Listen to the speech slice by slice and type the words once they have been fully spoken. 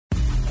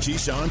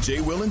Keyshawn,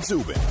 J. Will, and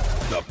Zubin,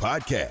 the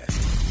podcast.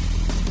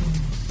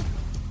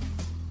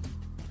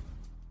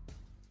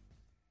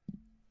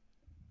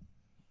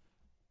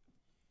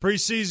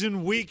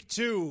 Preseason week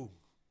 2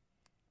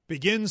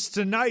 begins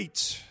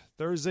tonight.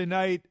 Thursday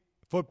night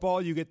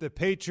football, you get the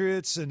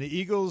Patriots and the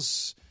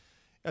Eagles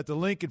at the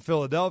Link in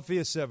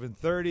Philadelphia,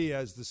 7:30,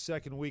 as the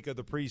second week of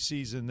the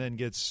preseason then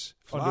gets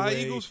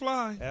underway. Eagles,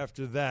 fly.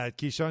 After that,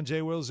 Keyshawn,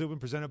 J. Will, Zubin,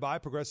 presented by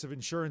Progressive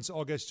Insurance.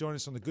 All guests join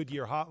us on the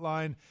Goodyear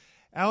Hotline.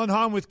 Alan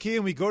Hahn with Key,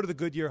 and we go to the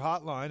Goodyear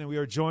Hotline, and we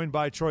are joined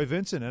by Troy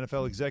Vincent,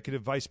 NFL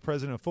Executive Vice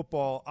President of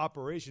Football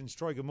Operations.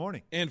 Troy, good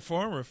morning. And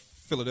former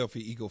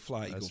Philadelphia Eagle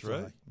fly. That's Eagle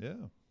right. fly. Yeah.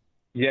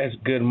 Yes,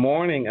 good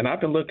morning, and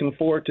I've been looking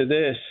forward to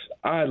this.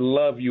 I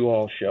love you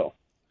all show.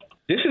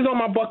 This is on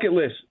my bucket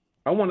list.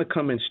 I want to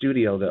come in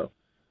studio, though.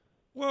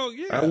 Well,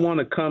 yeah. I want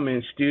to come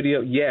in studio.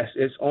 Yes,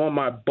 it's on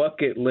my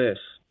bucket list.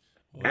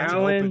 Well,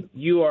 Alan,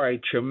 you are a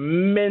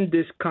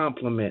tremendous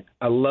compliment.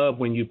 I love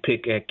when you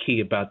pick at Key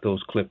about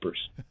those Clippers.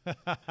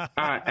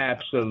 I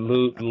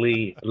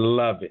absolutely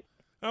love it.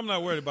 I'm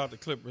not worried about the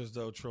Clippers,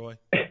 though, Troy.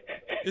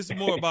 It's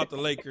more about the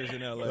Lakers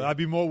in L.A. I'd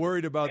be more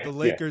worried about the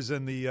Lakers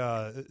and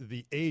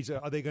the age.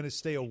 Are they going to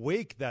stay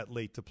awake that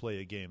late to play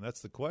a game?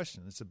 That's the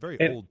question. It's a very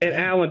old And team.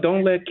 Alan,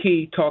 don't let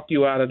Key talk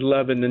you out of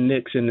loving the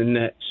Knicks and the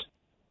Nets.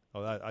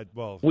 Oh,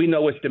 well, We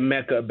know it's the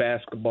mecca of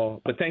basketball.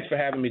 But thanks for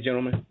having me,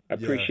 gentlemen. I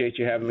appreciate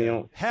you having me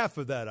on. half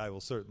of that I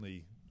will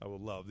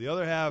love. The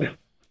other half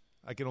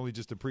I can only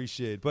just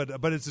appreciate. But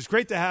it's just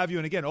great to have you.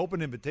 And again,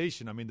 open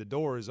invitation. I mean, the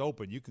door is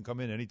open. You can come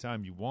in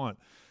anytime you want.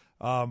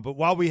 But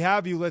while we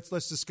have you, let's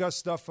discuss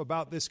stuff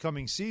about this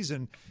coming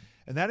season.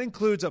 And that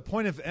includes a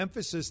point of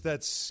emphasis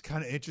that's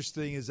kind of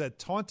interesting, is that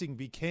taunting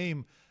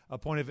became a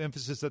point of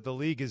emphasis that the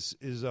league is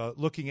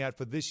looking at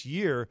for this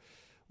year.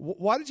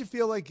 Why did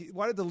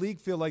the league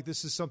feel like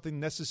this is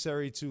something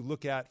necessary to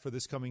look at for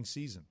this coming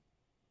season?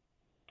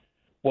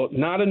 Well,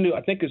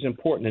 I think it's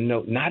important to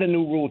note, not a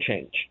new rule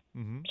change.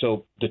 Mm-hmm.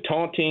 So the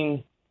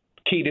taunting,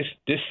 Key,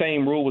 this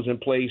same rule was in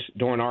place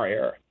during our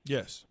era.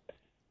 Yes.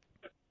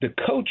 The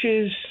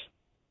coaches,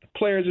 the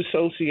Players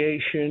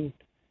Association,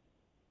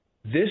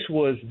 this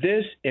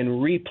and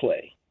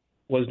replay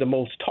was the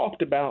most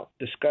talked about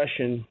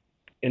discussion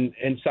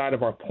inside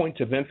of our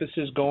points of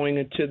emphasis going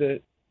into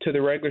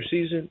the regular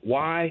season.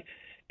 Why?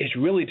 It's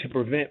really to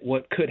prevent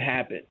what could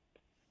happen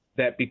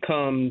that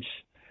becomes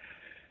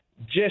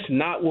just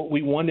not what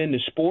we want in the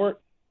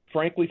sport.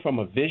 Frankly, from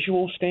a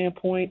visual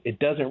standpoint, it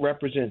doesn't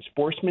represent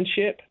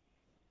sportsmanship.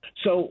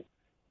 So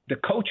the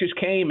coaches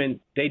came and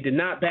they did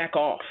not back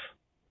off,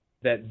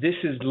 that this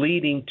is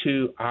leading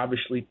to,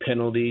 obviously,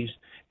 penalties.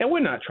 And we're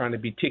not trying to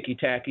be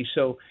ticky-tacky.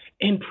 So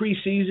in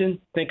preseason,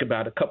 think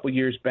about it, a couple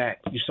years back,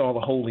 you saw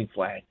the holding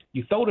flag.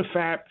 You throw the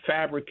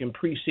fabric in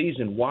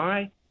preseason.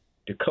 Why?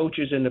 The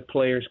coaches and the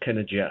players can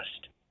adjust.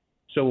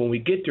 So when we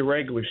get to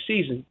regular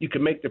season, you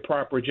can make the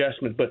proper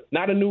adjustments, but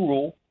not a new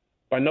rule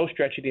by no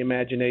stretch of the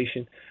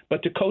imagination.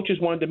 But the coaches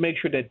wanted to make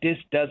sure that this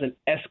doesn't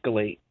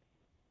escalate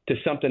to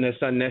something that's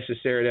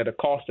unnecessary, that'll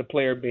cost the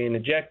player being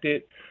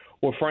ejected,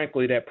 or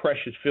frankly, that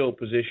precious field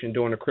position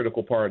during a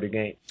critical part of the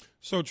game.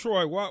 So,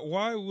 Troy,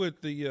 why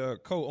would the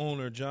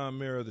co-owner, John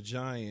Mara of the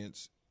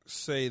Giants,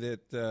 say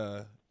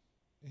that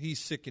he's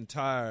sick and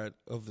tired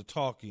of the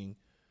talking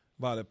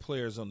by the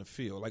players on the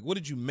field? Like, what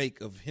did you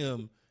make of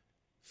him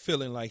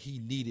feeling like he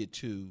needed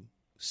to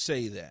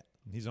say that?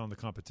 He's on the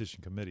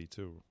competition committee,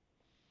 too.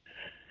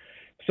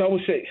 So I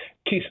would say,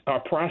 Keith, our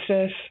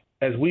process,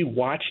 as we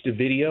watch the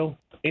video,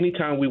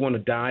 anytime we want to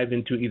dive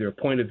into either a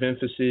point of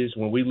emphasis,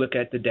 when we look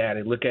at the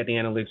data, look at the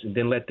analytics, and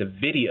then let the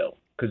video,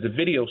 because the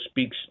video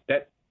speaks,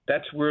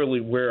 that's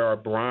really where our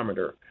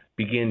barometer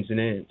begins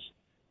and ends.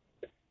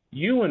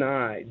 You and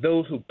I,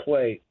 those who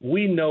play,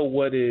 we know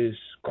what is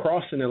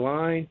crossing the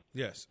line,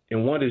 yes,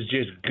 and what is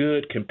just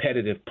good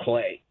competitive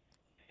play.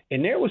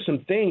 And there were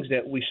some things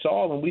that we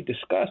saw and we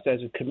discussed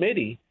as a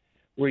committee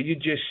where you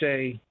just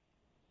say,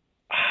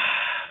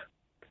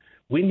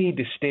 we need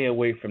to stay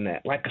away from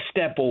that, like a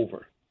step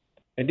over.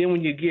 And then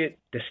when you get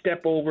the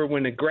step over,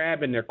 when they're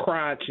grabbing their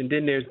crotch, and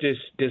then there's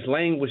this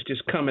language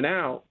just coming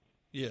out.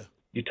 Yeah.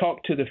 You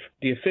talk to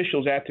the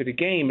officials after the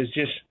game, is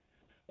just,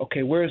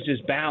 okay, where's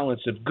this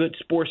balance of good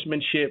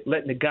sportsmanship,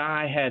 letting the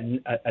guy have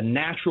a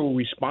natural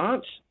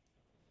response,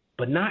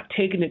 but not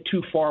taking it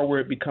too far where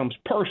it becomes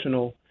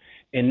personal,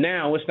 and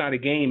now it's not a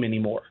game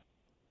anymore.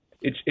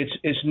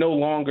 It's no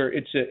longer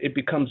it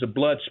becomes a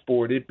blood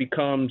sport. It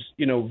becomes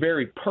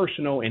very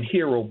personal and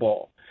hero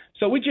ball.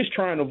 So we're just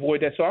trying to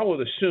avoid that. So I would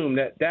assume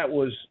that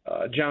was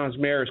John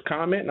Mara's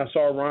comment, and I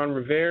saw Ron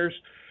Rivera's.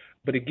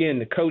 But again,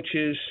 the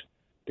coaches,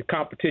 the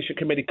competition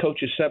committee,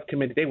 coaches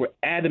subcommittee, they were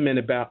adamant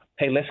about,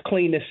 hey, let's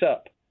clean this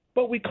up.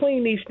 But we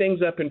clean these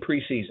things up in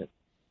preseason.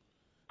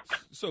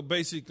 So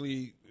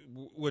basically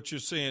what you're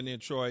saying there,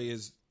 Troy,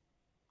 is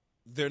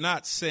they're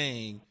not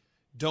saying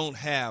don't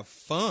have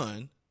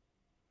fun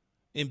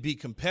and be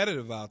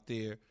competitive out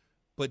there,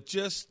 but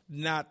just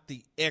not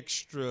the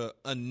extra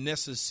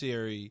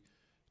unnecessary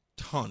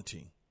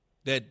taunting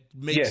that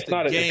makes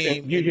the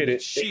game and the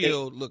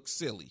shield look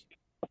silly.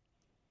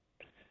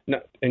 No,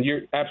 and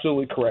you're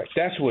absolutely correct.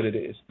 That's what it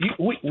is.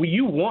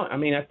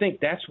 I think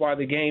that's why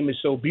the game is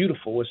so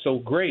beautiful. It's so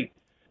great.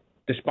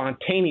 The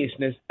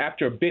spontaneousness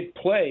after a big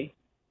play,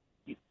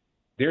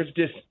 there's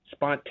this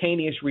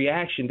spontaneous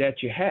reaction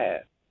that you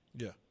have.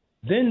 Yeah.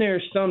 Then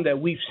there's some that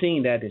we've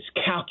seen that is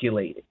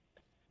calculated.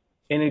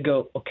 And they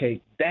go,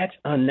 okay, that's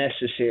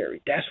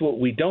unnecessary. That's what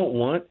we don't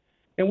want.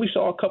 And we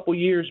saw a couple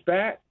years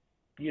back,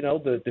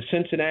 the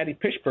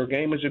Cincinnati-Pittsburgh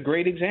game is a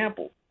great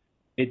example.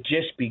 It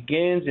just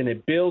begins and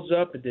it builds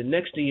up, and the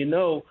next thing you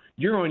know,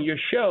 you're on your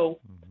show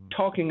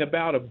talking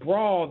about a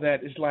brawl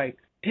that is like,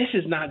 this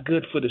is not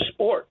good for the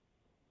sport.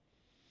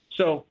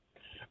 So,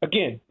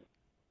 again,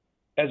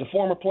 as a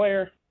former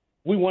player,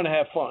 we want to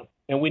have fun,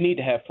 and we need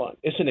to have fun.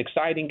 It's an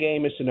exciting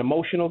game. It's an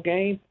emotional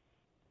game,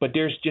 but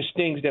there's just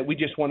things that we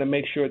just want to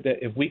make sure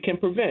that if we can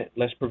prevent,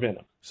 let's prevent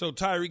them. So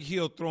Tyreek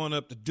Hill throwing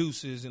up the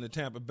deuces in the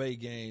Tampa Bay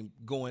game,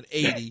 going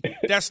 80,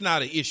 that's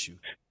not an issue.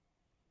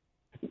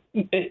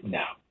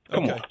 No.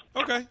 Come on.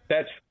 Okay.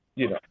 That's,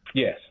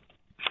 yes.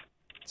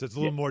 So it's a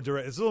little more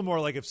direct. It's a little more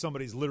like if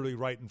somebody's literally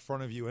right in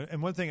front of you. And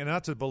one thing, and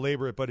not to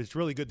belabor it, but it's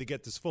really good to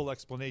get this full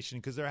explanation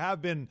because there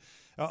have been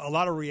a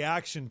lot of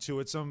reaction to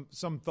it. Some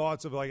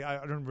thoughts of like, I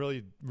didn't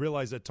really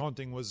realize that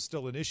taunting was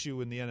still an issue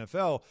in the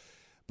NFL.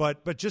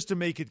 But just to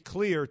make it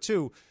clear,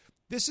 too,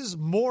 this is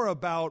more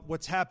about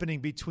what's happening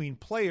between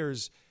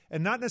players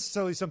and not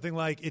necessarily something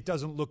like it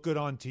doesn't look good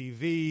on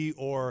TV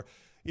or –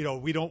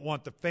 we don't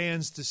want the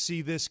fans to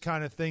see this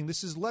kind of thing.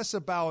 This is less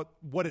about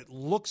what it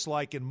looks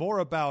like and more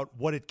about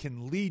what it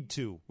can lead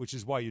to, which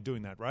is why you're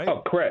doing that, right?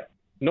 Oh, correct.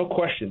 No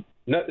question.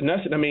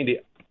 Nothing. I mean,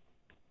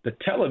 the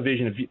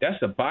television,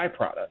 that's a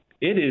byproduct.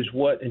 It is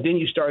what, and then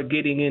you start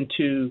getting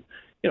into,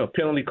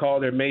 penalty call.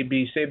 There may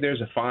be, say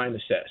there's a fine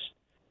assessed.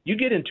 You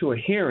get into a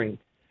hearing,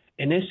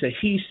 and it's a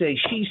he say,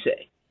 she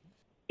say.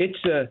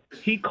 It's a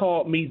he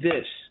called me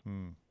this.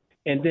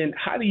 And then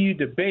how do you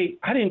debate?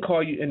 I didn't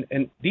call you.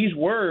 And these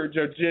words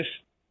are just,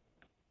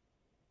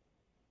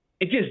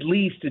 it just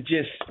leads to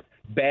just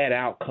bad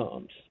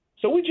outcomes.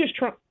 So we just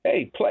try,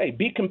 play,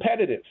 be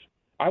competitive.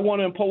 I want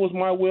to impose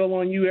my will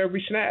on you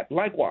every snap,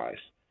 likewise.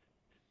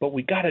 But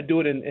we got to do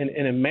it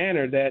in a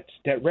manner that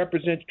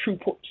represents true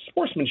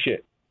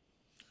sportsmanship.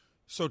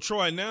 So,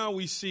 Troy, now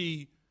we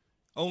see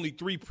only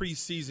 3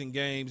 preseason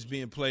games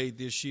being played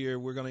this year.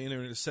 We're going to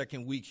enter the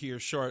second week here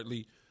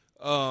shortly.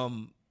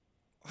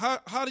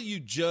 How do you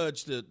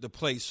judge the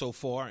play so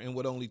far and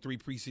with only 3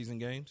 preseason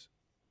games?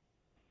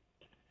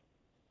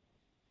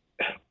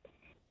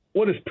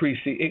 What is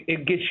preseason?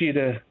 It gets you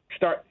to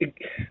start.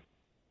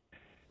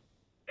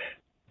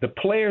 The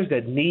players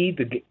that need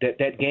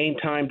that game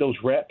time, those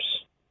reps,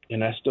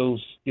 and that's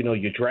those,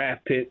 your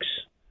draft picks,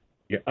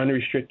 your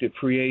unrestricted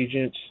free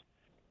agents,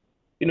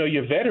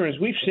 your veterans.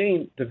 We've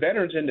seen the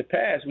veterans in the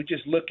past. We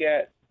just look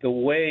at the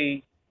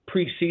way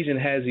preseason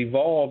has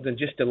evolved in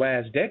just the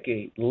last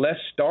decade. Less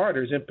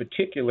starters, in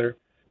particular,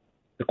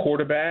 the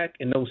quarterback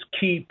and those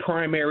key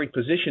primary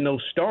position,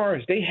 those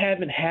stars, they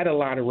haven't had a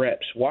lot of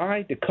reps.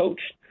 Why? The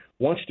coach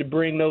wants to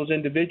bring those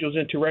individuals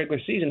into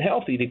regular season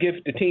healthy to give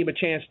the team a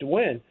chance to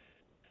win.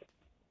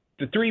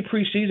 The 3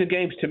 preseason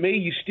games, to me,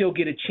 you still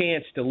get a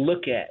chance to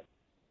look at.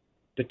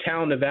 The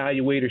talent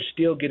evaluators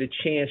still get a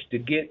chance to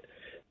get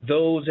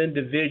those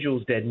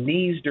individuals that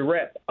needs the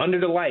rep under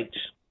the lights,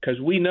 because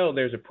we know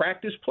there's a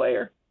practice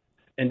player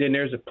and then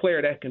there's a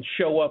player that can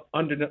show up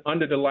under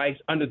the lights,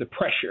 under the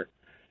pressure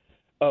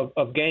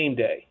of game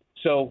day.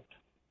 So,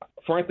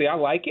 frankly, I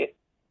like it.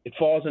 It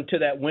falls into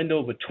that window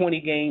of a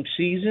 20-game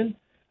season.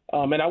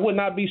 And I would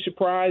not be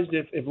surprised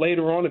if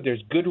later on, if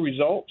there's good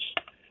results,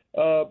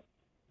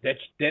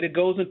 that it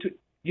goes into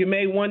 – you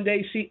may one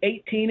day see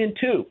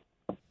 18-2.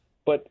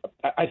 But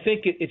I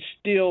think it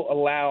still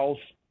allows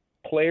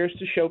players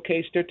to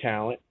showcase their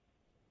talent,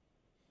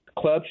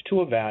 clubs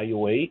to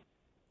evaluate,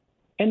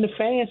 and the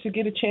fans to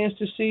get a chance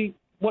to see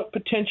what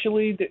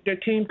potentially their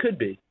team could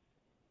be.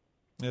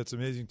 Yeah, it's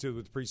amazing, too,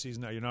 with preseason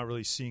now. You're not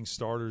really seeing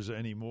starters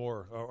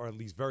anymore, or at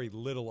least very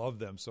little of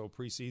them. So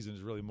preseason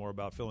is really more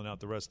about filling out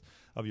the rest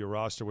of your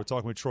roster. We're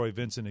talking with Troy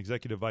Vincent,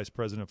 Executive Vice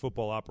President of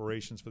Football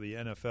Operations for the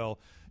NFL,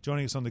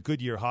 joining us on the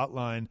Goodyear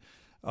Hotline.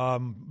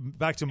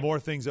 Back to more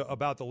things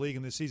about the league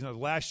in this season.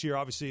 Last year,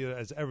 obviously,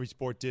 as every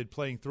sport did,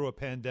 playing through a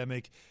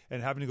pandemic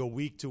and having to go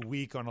week to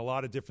week on a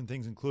lot of different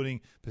things,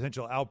 including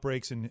potential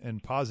outbreaks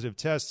and positive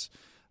tests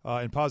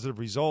and positive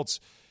results.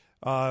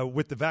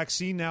 With the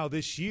vaccine now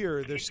this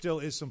year, there still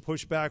is some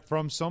pushback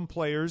from some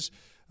players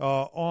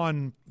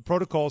on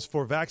protocols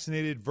for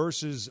vaccinated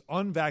versus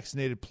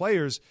unvaccinated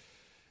players.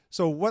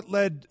 So what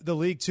led the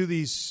league to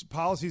these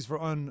policies for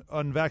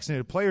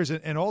unvaccinated players?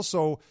 And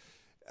also,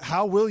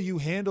 how will you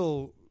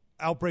handle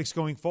outbreaks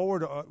going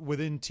forward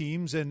within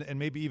teams and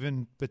maybe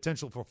even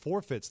potential for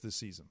forfeits this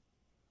season?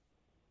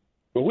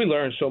 Well, we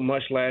learned so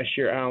much last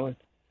year, Alan,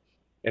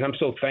 and I'm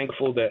so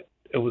thankful that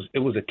it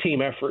was a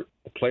team effort.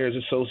 The Players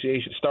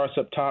Association starts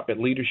up top at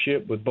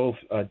leadership with both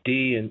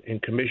Dee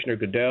and Commissioner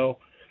Goodell,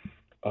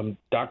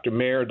 Dr.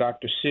 Mayer,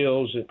 Dr.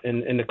 Sills,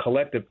 and the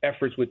collective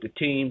efforts with the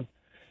team,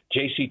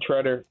 J.C.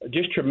 Treader,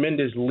 just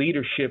tremendous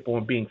leadership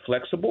on being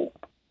flexible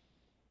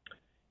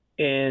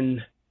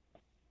in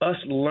us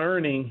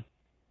learning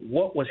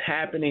what was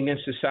happening in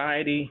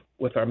society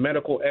with our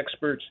medical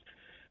experts.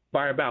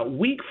 By about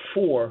week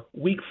 4,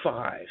 week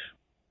 5,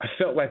 I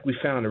felt like we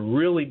found a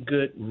really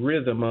good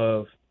rhythm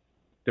of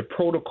the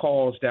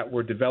protocols that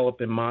were developed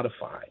and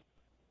modified.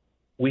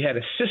 We had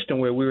a system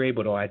where we were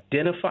able to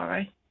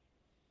identify,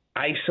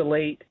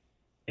 isolate,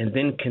 and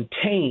then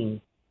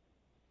contain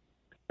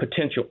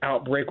potential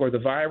outbreak or the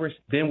virus.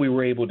 Then we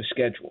were able to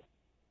schedule.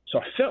 So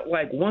I felt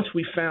like once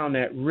we found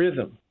that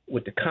rhythm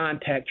with the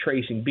contact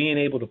tracing, being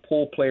able to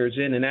pull players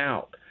in and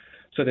out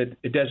so that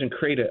it doesn't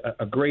create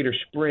a greater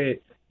spread,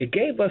 it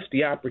gave us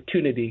the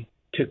opportunity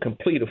to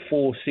complete a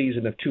full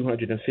season of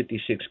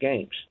 256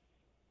 games.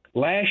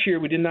 Last year,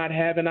 we did not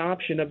have an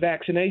option of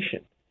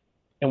vaccination.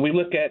 And we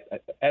look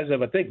at, as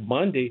of, I think,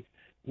 Monday,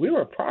 we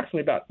were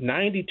approximately about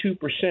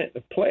 92%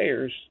 of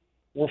players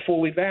were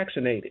fully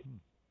vaccinated.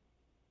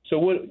 So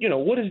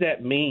what does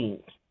that mean?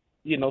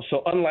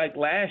 So unlike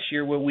last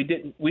year where we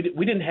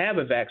didn't have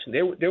a vaccine,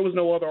 there was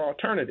no other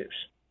alternatives.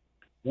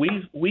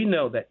 We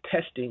know that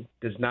testing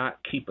does not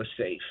keep us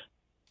safe.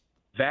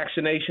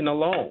 Vaccination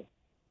alone,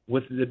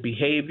 with the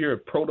behavior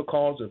of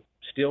protocols of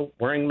still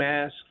wearing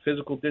masks,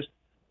 physical distance,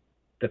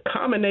 the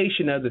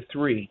combination of the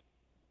three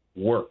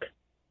work.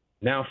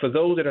 Now, for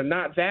those that are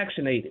not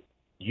vaccinated,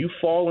 you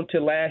fall into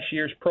last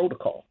year's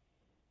protocol.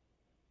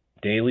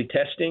 Daily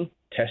testing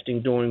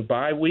during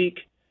bye week.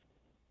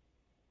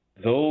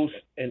 Those,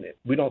 and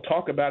we don't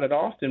talk about it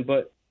often,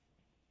 but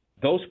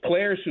those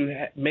players who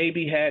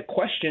maybe had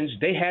questions,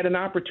 they had an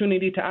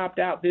opportunity to opt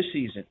out this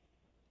season.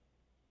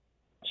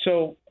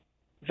 So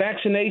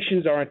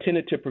vaccinations are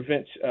intended to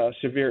prevent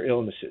severe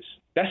illnesses.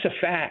 That's a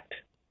fact.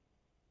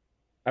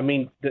 I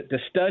mean, the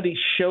studies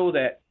show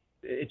that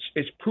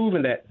it's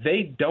proven that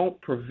they don't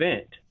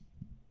prevent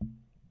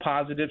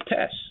positive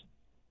tests.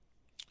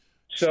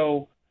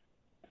 So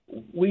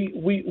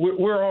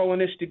we're all in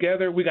this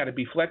together. We got to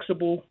be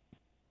flexible,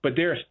 but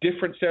there's a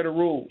different set of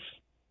rules.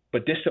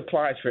 But this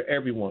applies for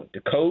everyone: the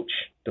coach,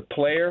 the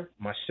player,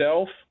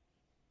 myself.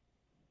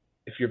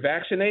 If you're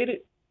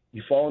vaccinated,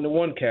 you fall into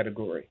one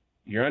category.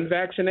 You're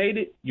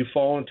unvaccinated, you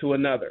fall into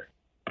another.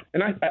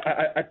 And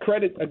I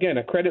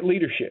credit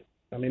leadership.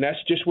 I mean,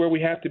 that's just where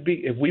we have to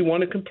be if we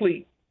want to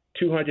complete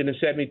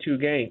 272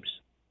 games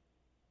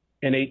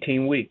in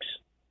 18 weeks.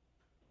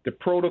 The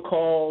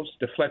protocols,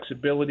 the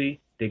flexibility,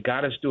 they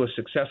got us through a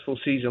successful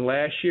season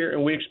last year,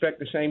 and we expect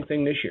the same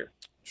thing this year.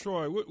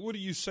 Troy, what do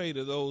you say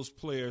to those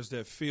players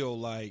that feel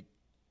like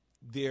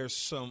there's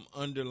some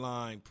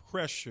underlying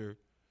pressure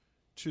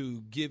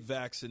to get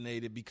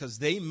vaccinated because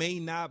they may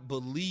not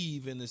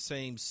believe in the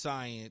same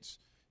science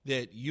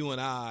that you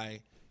and I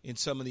and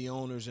some of the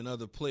owners and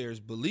other players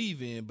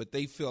believe in, but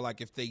they feel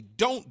like if they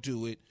don't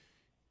do it,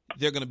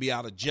 they're going to be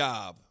out of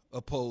job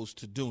opposed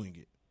to doing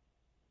it?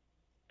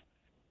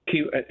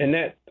 And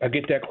that I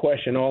get that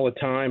question all the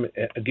time.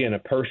 Again, a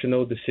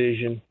personal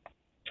decision.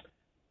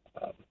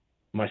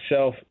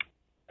 Myself,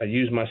 I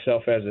use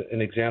myself as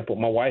an example.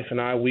 My wife and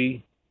I,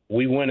 we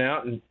went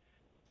out, and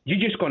you're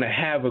just going to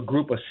have a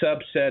group, a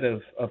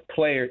subset of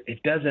players,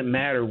 it doesn't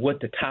matter what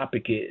the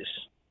topic is,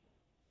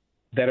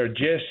 that are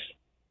just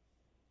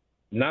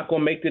not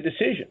going to make the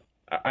decision.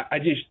 I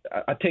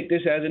take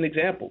this as an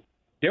example.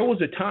 There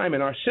was a time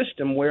in our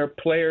system where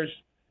players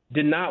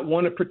did not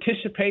want to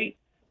participate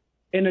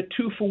in a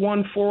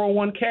 2-for-1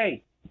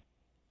 401k.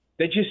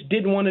 They just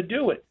didn't want to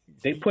do it.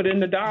 They put in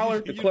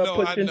 $1, the club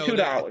puts in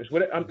 $2.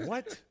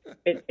 What?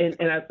 And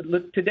I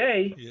look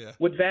today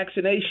with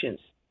vaccinations.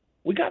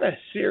 We got a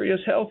serious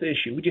health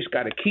issue. We just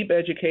got to keep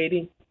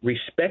educating,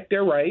 respect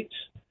their rights,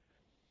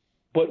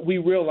 but we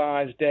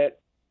realize that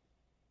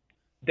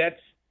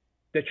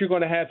you're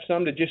going to have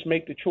some that just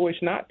make the choice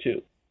not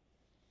to.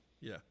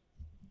 Yeah.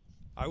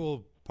 I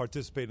will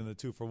participate in the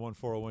 2-for-1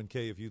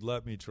 401k if you'd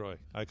let me, Troy.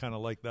 I kind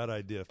of like that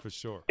idea for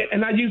sure.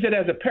 And I use it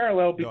as a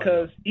parallel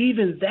because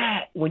even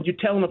that, when you're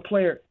telling a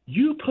player,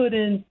 you put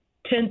in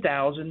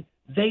 $10,000,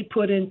 they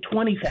put in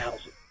 $20,000.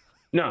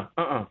 No,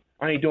 I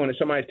ain't doing it.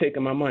 Somebody's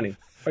taking my money.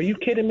 Are you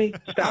kidding me?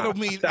 Stop.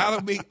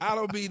 I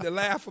don't mean to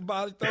laugh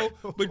about it though.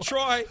 But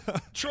Troy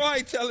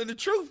telling the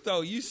truth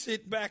though. You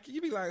sit back and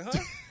you be like, huh?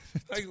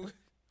 Like,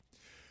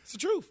 it's the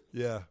truth.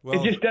 Yeah.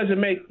 Well, it just doesn't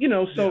make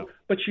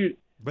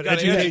But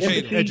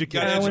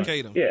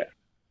educate them. Yeah.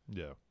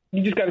 Yeah.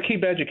 You just got to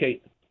keep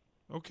educating.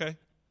 Okay.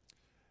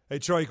 Hey,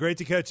 Troy, great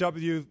to catch up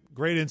with you.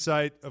 Great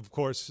insight, of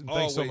course. And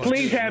thanks so much.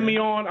 Please have me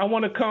on. I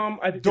want to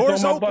come. Doors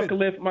it's on my open. bucket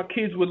list. My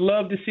kids would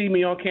love to see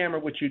me on camera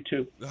with you,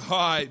 too. All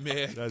right,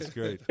 man. That's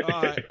great.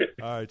 All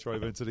right, Troy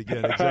Vincent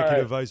again,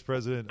 Executive Vice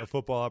President of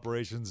Football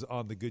Operations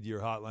on the Goodyear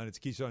Hotline. It's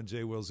Keyshawn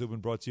J. Will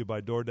Zubin, brought to you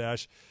by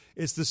DoorDash.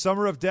 It's the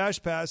summer of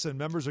Dash Pass, and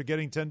members are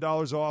getting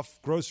 $10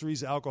 off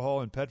groceries, alcohol,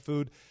 and pet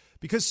food.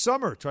 Because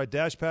summer, try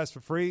Dash Pass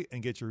for free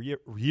and get your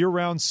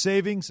year-round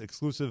savings,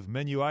 exclusive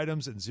menu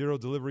items, and zero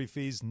delivery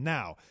fees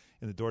now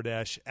in the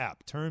DoorDash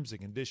app. Terms and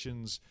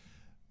conditions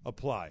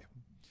apply.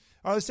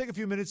 All right, let's take a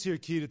few minutes here,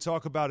 Key, to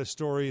talk about a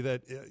story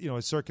that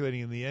is circulating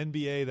in the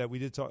NBA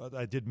that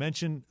I did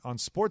mention on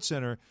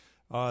SportsCenter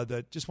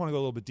that just want to go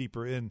a little bit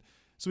deeper in.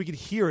 so we could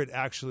hear it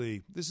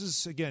actually. This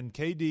is, again,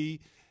 KD,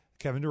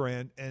 Kevin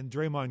Durant, and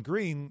Draymond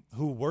Green,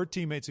 who were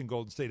teammates in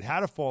Golden State,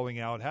 had a falling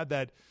out, had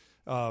that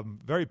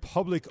very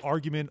public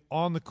argument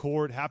on the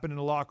court, happened in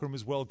the locker room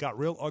as well, got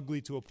real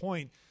ugly to a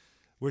point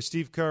where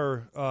Steve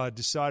Kerr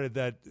decided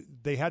that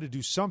they had to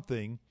do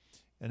something,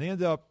 and they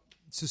ended up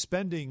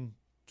suspending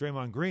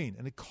Draymond Green,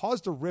 and it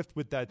caused a rift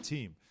with that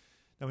team.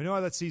 Now, we know how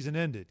that season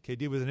ended.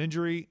 KD with an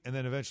injury and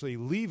then eventually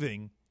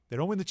leaving. They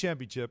don't win the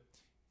championship,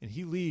 and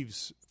he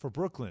leaves for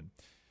Brooklyn.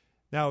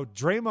 Now,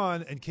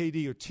 Draymond and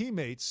KD are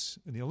teammates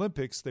in the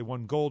Olympics. They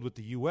won gold with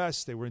the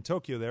U.S. They were in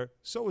Tokyo there.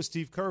 So was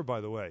Steve Kerr,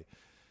 by the way.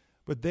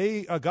 But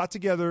they got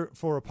together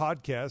for a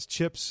podcast,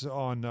 Chips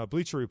on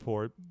Bleacher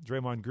Report.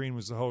 Draymond Green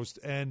was the host,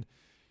 and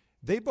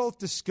they both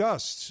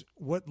discussed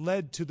what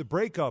led to the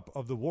breakup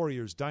of the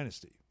Warriors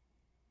dynasty.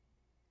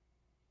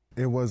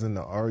 It wasn't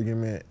the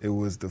argument. It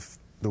was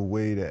the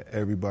way that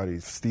everybody,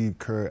 Steve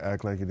Kerr,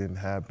 act like it didn't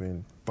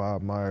happen.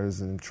 Bob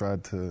Myers and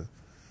tried to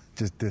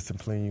just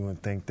discipline you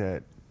and think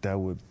that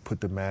would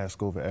put the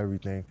mask over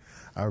everything.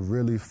 I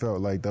really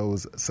felt like that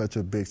was such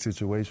a big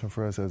situation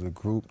for us as a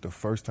group. The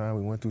first time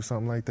we went through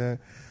something like that,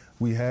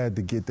 we had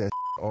to get that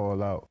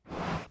all out.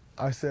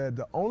 I said,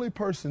 the only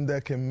person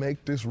that can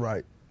make this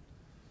right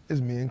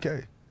is me and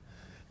Kay.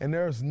 And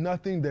there's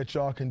nothing that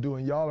y'all can do,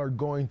 and y'all are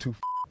going to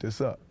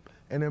this up.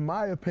 And in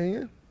my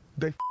opinion,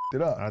 they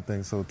it up. I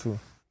think so, too.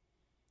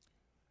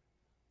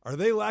 Are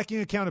they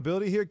lacking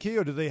accountability here, Key,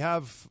 or do they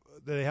have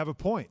a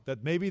point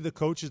that maybe the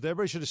coaches,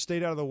 everybody should have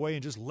stayed out of the way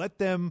and just let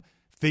them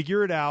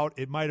figure it out?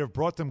 It might have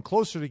brought them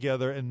closer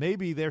together, and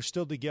maybe they're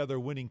still together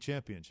winning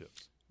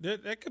championships.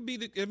 That could be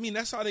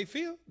that's how they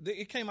feel.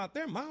 It came out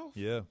their mouth.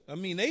 Yeah. I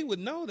mean, they would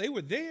know. They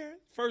were there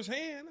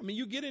firsthand. I mean,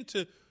 you get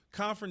into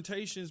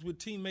confrontations with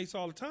teammates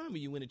all the time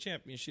when you win the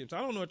championships.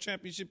 I don't know a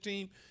championship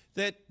team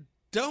that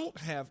don't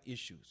have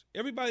issues.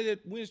 Everybody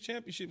that wins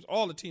championships,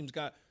 all the teams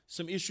got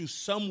some issues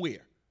somewhere.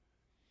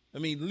 I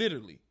mean,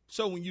 literally.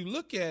 So when you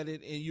look at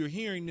it and you're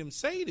hearing them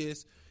say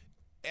this,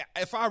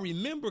 if I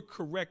remember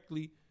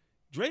correctly,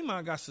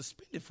 Draymond got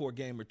suspended for a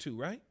game or two,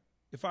 right?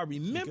 If I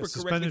remember correctly,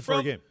 suspended for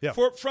a game, yeah,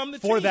 from the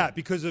team. For that,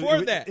 because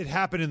it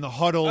happened in the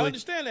huddle. I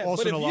understand that,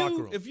 also but in the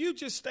locker room. if you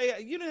just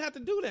stay, you didn't have to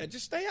do that.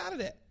 Just stay out of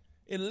that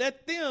and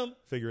let them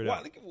figure it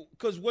out.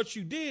 Because what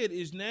you did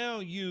is now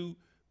you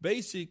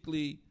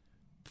basically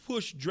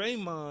push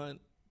Draymond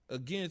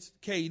against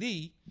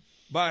KD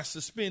by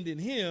suspending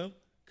him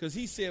because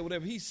he said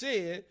whatever he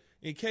said,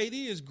 and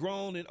KD is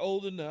grown and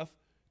old enough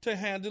to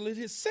handle it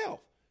himself.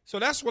 So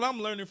that's what I'm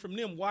learning from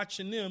them,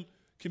 watching them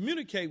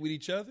communicate with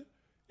each other,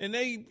 and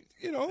they,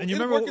 it'll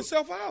work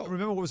itself out.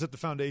 Remember what was at the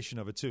foundation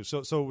of it, too. So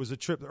it was a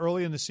trip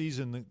early in the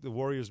season. The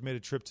Warriors made a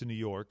trip to New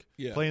York,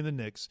 playing the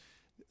Knicks.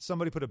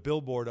 Somebody put a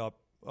billboard up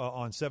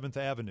on 7th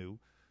Avenue,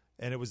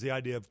 and it was the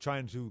idea of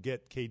trying to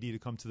get KD to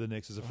come to the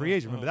Knicks as a free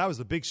agent. Remember, that was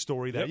the big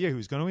story that year. He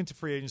was going into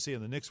free agency,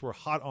 and the Knicks were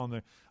hot on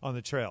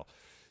the trail.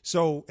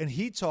 So, and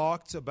he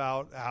talked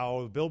about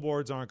how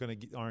billboards aren't going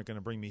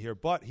to bring me here,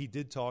 but he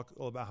did talk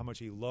about how much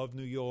he loved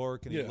New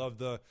York and he loved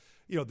the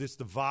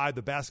vibe,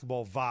 the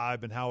basketball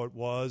vibe, and how it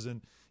was,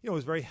 and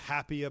was very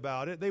happy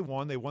about it. They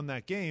won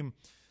that game,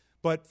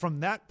 but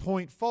from that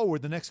point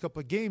forward, the next couple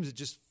of games, it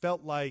just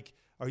felt like,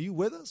 are you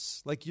with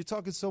us? Like, you're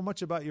talking so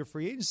much about your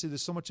free agency.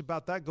 There's so much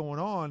about that going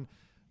on,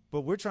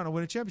 but we're trying to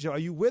win a championship. Are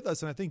you with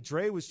us? And I think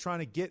Dre was trying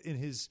to get in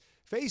his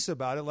face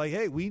about it, like,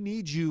 hey, we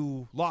need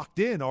you locked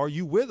in. Are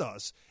you with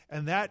us?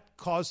 And that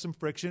caused some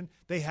friction.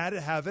 They had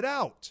to have it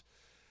out.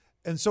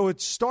 And so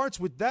it starts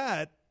with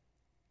that,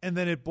 and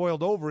then it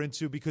boiled over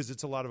into, because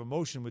it's a lot of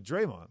emotion with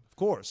Draymond, of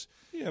course.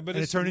 Yeah, but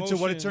and it turned into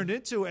what it turned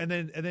into. And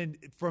then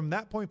from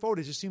that point forward,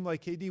 it just seemed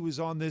like KD was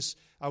on this,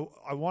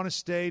 I want to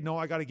stay. No,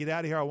 I got to get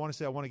out of here. I want to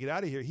stay. I want to get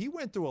out of here. He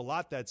went through a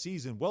lot that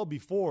season, well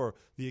before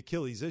the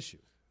Achilles issue.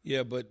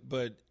 Yeah, but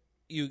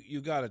you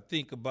got to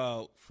think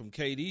about, from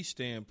KD's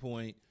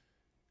standpoint,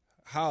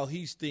 how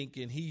he's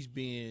thinking he's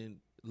being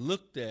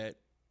looked at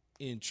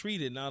and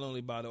treated, not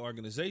only by the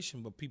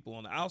organization but people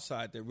on the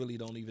outside that really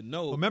don't even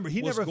know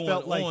what's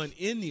going on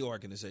in the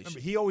organization. Remember,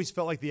 he always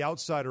felt like the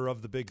outsider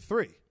of the big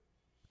three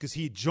because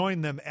he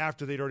joined them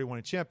after they'd already won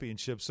a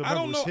championship. So I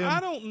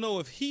don't know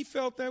if he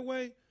felt that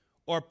way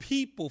or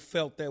people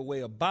felt that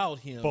way about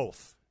him.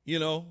 Both.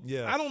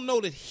 Yeah. I don't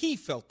know that he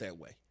felt that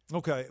way.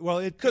 Okay.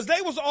 Well, because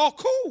they was all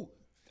cool.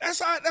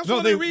 That's one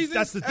of the reasons.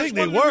 That's the thing.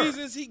 They were. One of the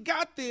reasons he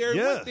got there,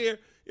 went there,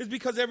 is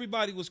because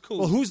everybody was cool.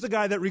 Well, who's the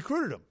guy that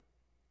recruited him?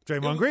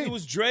 Draymond Green. It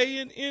was Dre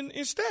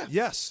and Steph.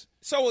 Yes.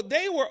 So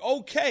they were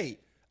okay.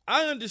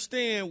 I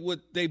understand what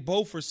they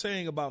both were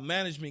saying about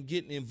management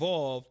getting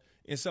involved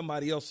in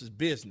somebody else's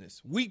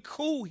business. We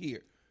cool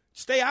here.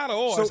 Stay out of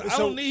ours. I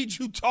don't need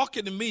you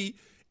talking to me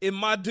and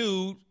my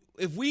dude.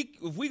 If we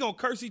gonna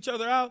curse each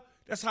other out,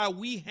 that's how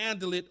we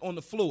handle it on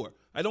the floor.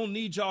 I don't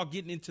need y'all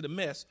getting into the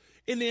mess.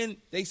 And then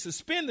they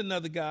suspend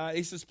another guy.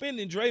 They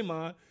suspending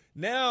Draymond.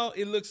 Now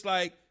it looks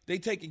like they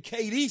taking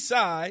KD's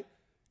side,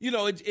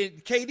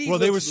 KD. Well,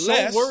 they were so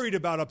less. worried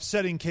about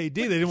upsetting KD,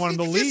 they didn't want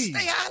him to leave.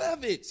 Stay out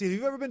of it. See, have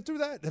you ever been through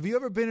that? Have you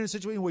ever been in a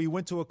situation where you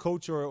went to a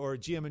coach or a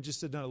GM and just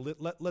said, "No,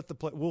 let the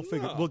play.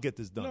 We'll get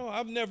this done." No,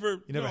 I've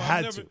never. You never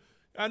had to.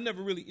 I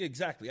never really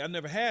exactly. I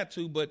never had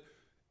to, but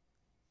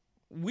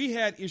we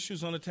had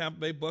issues on the Tampa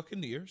Bay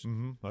Buccaneers.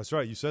 Mm-hmm. That's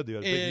right. You said they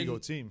had a big ego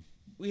team.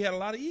 We had a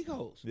lot of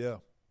egos. Yeah.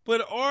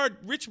 But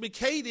Rich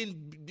McKay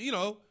didn't.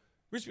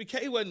 Rich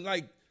McKay wasn't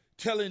like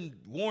telling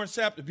Warren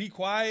Sapp to be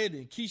quiet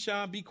and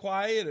Keyshawn be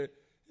quiet.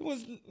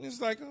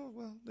 It's like, oh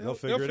well, they'll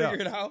figure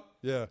it out.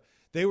 Yeah.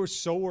 They were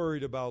so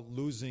worried about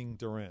losing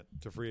Durant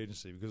to free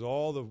agency because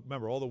all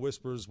the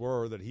whispers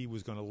were that he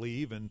was going to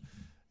leave, and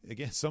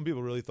again, some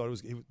people really thought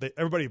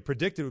everybody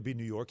predicted it would be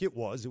New York. It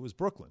was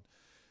Brooklyn.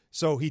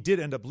 So he did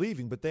end up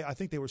leaving, but I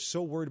think they were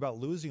so worried about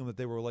losing him that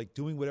they were like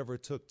doing whatever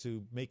it took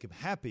to make him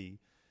happy,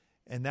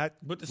 and that.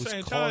 But at the was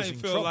same time, causing it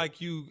felt trouble. like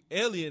you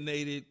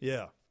alienated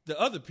the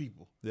other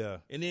people. Yeah,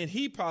 and then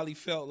he probably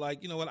felt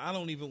like, you know what, I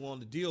don't even want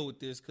to deal with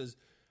this because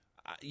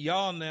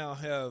y'all now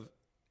have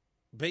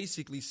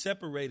basically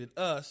separated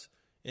us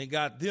and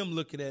got them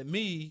looking at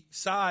me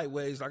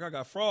sideways like I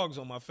got frogs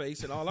on my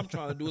face, and all I'm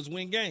trying to do is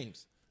win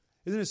games.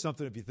 Isn't it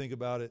something if you think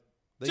about it?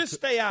 Just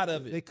stay out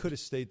of it. They could have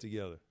stayed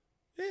together.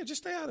 Yeah,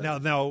 just stay out of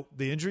it. Now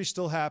the injury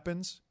still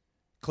happens.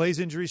 Clay's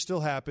injury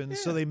still happens,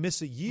 so they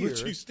miss a year.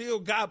 But you still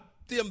got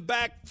them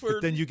back for.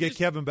 But then you get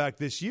Kevin back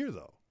this year,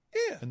 though.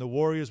 Yeah. And the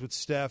Warriors with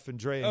Steph and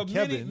Dre and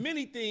Kevin.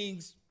 Many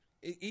things.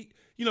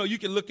 You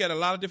can look at a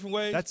lot of different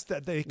ways.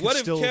 What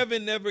if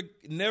Kevin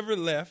never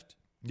left?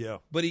 Yeah.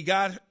 But he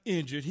got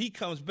injured. He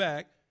comes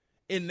back,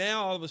 and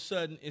now all of a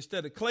sudden,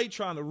 instead of Clay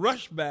trying to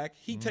rush back,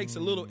 he takes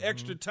a little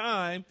extra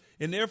time,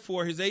 and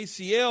therefore his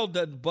ACL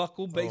doesn't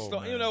buckle based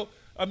on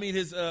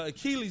his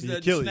Achilles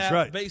doesn't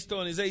snap based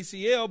on his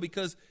ACL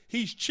because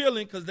he's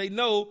chilling because they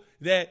know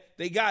that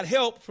they got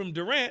help from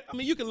Durant. I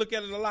mean, you can look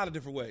at it a lot of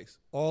different ways.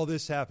 All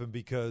this happened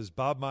because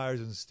Bob Myers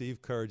and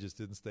Steve Kerr just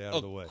didn't stay out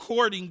of the way.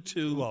 According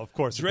to of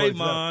course,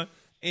 Draymond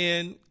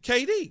and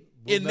KD.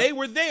 They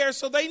were there,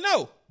 so they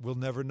know. We'll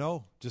never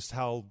know just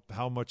how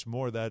much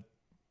more that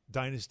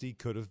dynasty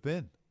could have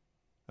been.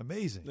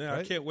 Amazing. Yeah, right?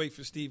 I can't wait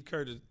for Steve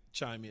Kerr to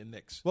chime in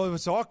next. Well,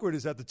 what's awkward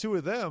is that the two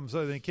of them,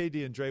 so I think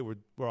KD and Dre were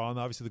on,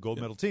 obviously, the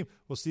gold medal team.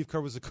 Well, Steve Kerr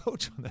was the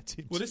coach on that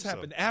team, Well, this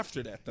happened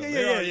after that, though.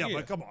 Yeah.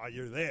 But come on,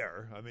 you're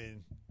there. I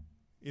mean,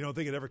 you don't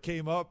think it ever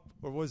came up?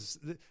 Or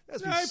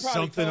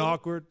something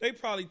awkward? They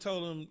probably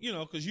told him,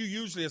 because you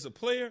usually, as a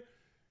player,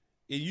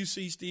 if you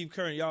see Steve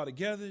Kerr and y'all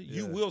together,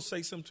 you will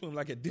say something to him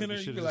like at dinner.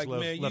 You be like,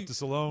 man, left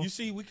us alone. You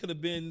see, we could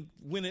have been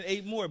winning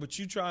 8 more, but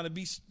you trying to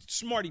be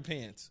smarty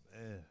pants.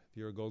 If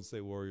you're a Golden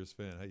State Warriors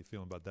fan, how you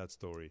feeling about that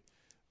story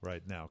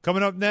right now?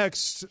 Coming up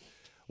next,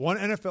 one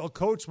NFL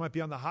coach might be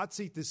on the hot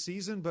seat this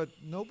season, but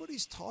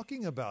nobody's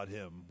talking about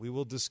him. We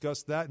will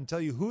discuss that and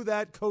tell you who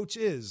that coach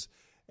is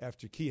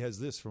after Key has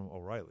this from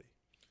O'Reilly.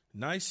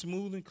 Nice,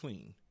 smooth, and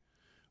clean.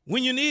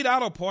 When you need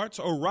auto parts,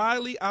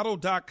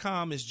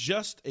 O'ReillyAuto.com is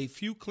just a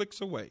few clicks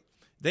away.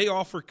 They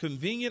offer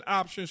convenient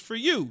options for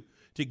you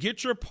to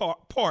get your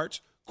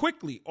parts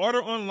quickly.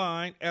 Order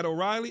online at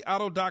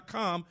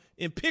O'ReillyAuto.com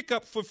and pick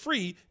up for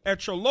free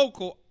at your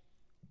local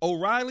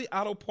O'Reilly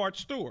Auto Parts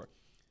store.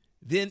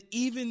 Then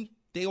even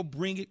they'll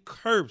bring it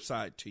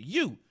curbside to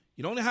you.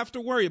 You don't have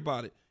to worry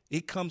about it.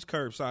 It comes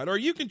curbside. Or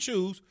you can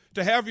choose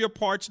to have your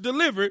parts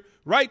delivered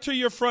right to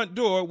your front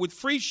door with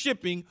free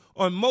shipping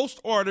on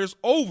most orders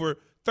over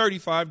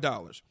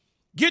 $35.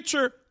 Get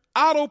your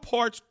auto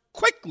parts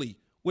quickly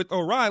with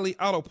O'Reilly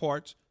Auto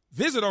Parts.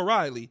 Visit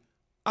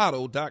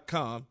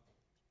O'ReillyAuto.com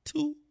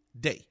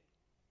today.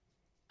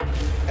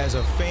 As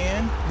a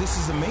fan, this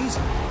is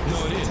amazing.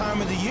 This is the time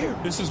of the year.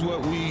 This is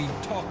what we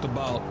talked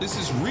about. This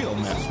is real,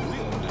 man.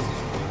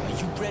 Are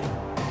you ready?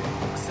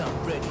 Because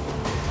I'm ready.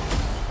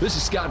 This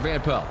is Scott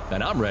Van Pelt,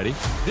 and I'm ready.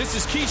 This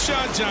is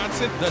Keyshawn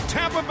Johnson. The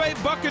Tampa Bay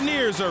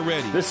Buccaneers are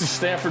ready. This is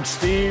Stanford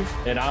Steve,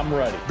 and I'm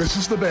ready. This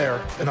is the Bear,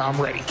 and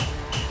I'm ready.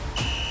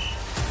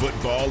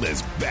 Football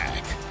is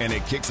back, and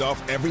it kicks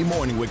off every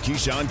morning with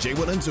Keyshawn, J.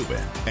 Will, and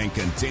Zubin, and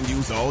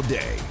continues all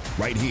day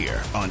right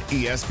here on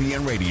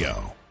ESPN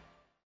Radio.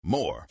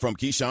 More from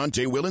Keyshawn,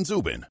 J. Will, and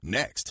Zubin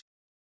next.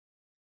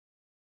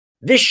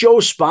 This show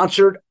is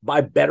sponsored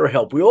by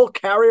BetterHelp. We all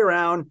carry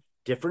around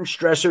different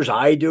stressors.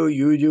 I do,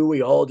 you do,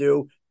 we all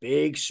do,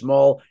 big,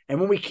 small. And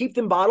when we keep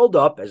them bottled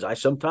up, as I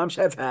sometimes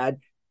have had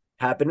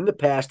happen in the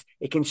past,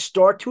 it can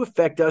start to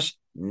affect us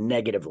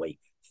negatively.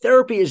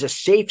 Therapy is a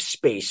safe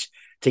space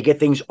to get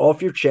things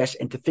off your chest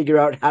and to figure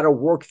out how to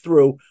work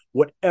through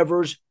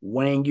whatever's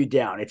weighing you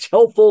down. It's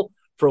helpful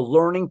for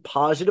learning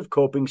positive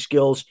coping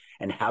skills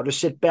and how to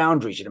set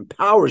boundaries. It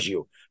empowers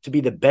you to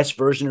be the best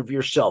version of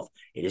yourself.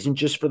 It isn't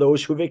just for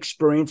those who have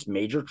experienced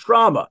major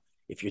trauma.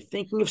 If you're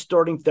thinking of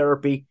starting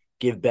therapy,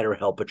 give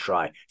BetterHelp a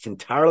try. It's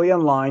entirely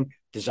online,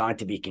 designed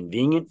to be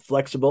convenient,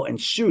 flexible, and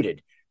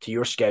suited to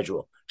your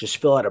schedule. Just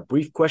fill out a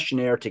brief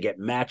questionnaire to get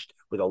matched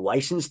with a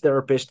licensed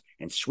therapist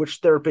and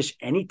switch therapists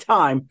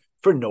anytime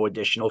for no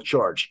additional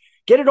charge.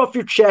 Get it off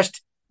your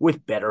chest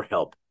with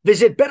BetterHelp.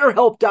 Visit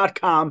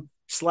BetterHelp.com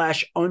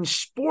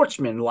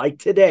BetterHelp.com/unsportsmanlike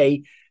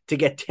today to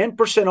get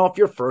 10% off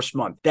your first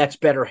month. That's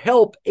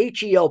BetterHelp,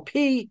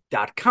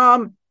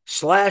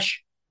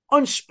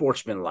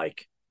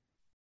 HELP.com/unsportsmanlike.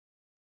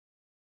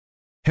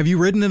 Have you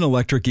ridden an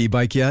electric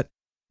e-bike yet?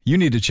 You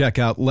need to check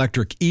out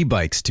Electric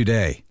E-Bikes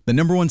today, the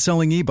 #1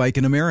 selling e-bike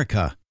in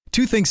America.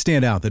 Two things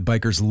stand out that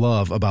bikers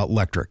love about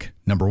Electric.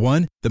 Number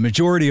one, the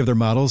majority of their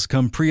models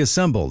come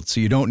pre-assembled,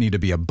 so you don't need to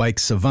be a bike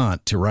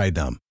savant to ride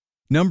them.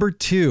 Number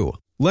two,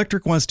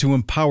 Electric wants to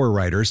empower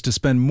riders to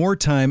spend more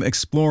time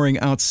exploring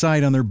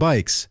outside on their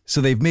bikes,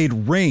 so they've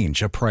made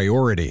range a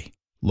priority.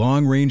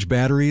 Long-range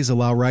batteries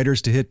allow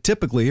riders to hit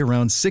typically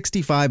around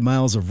 65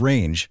 miles of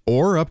range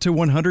or up to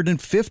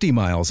 150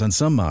 miles on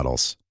some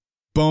models.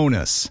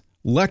 Bonus,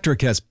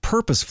 Electric has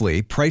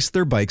purposefully priced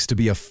their bikes to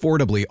be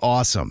affordably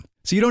awesome,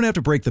 so you don't have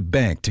to break the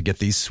bank to get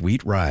these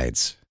sweet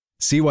rides.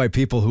 See why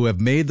people who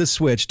have made the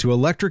switch to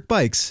electric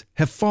bikes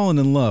have fallen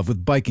in love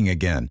with biking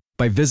again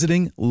by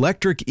visiting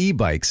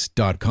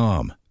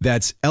lectricebikes.com.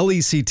 That's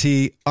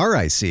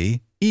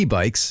LECTRIC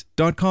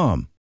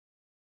ebikes.com.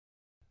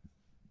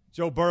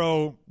 Joe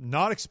Burrow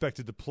not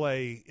expected to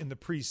play in the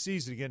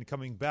preseason again,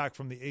 coming back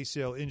from the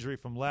ACL injury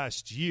from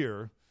last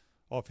year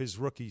off his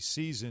rookie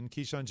season.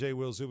 Keyshawn J.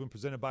 Will Zubin,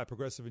 presented by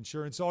Progressive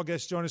Insurance. All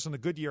guests join us on the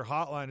Goodyear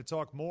Hotline to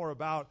talk more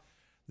about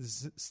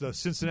the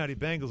Cincinnati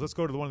Bengals. Let's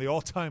go to one of the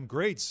all-time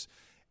greats,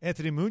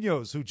 Anthony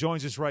Munoz, who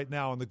joins us right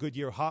now on the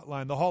Goodyear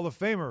Hotline, the Hall of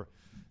Famer.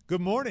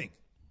 Good morning.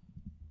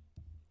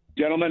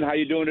 Gentlemen, how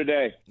you doing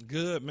today?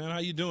 Good, man. How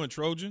you doing,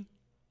 Trojan?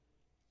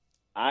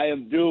 I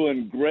am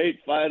doing great.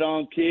 Fight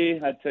on, Key.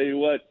 I tell you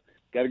what,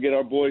 got to get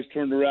our boys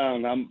turned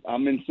around.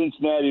 I'm in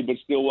Cincinnati, but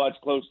still watch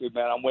closely,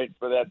 man. I'm waiting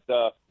for that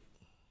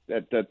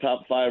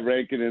top 5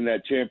 ranking in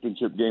that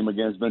championship game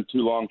again. It's been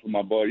too long for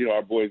my boy,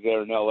 our boys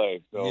there in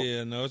L.A. So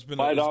yeah, no, it's been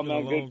a long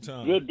good,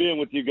 time. Good being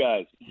with you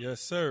guys.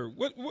 Yes, sir.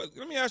 What?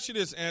 Let me ask you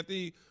this,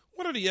 Anthony.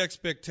 What are the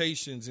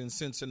expectations in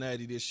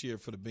Cincinnati this year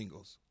for the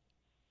Bengals?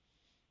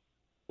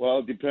 Well,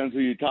 it depends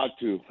who you talk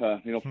to.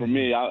 For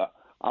me,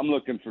 I'm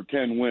looking for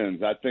 10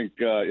 wins. I think,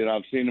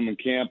 I've seen them in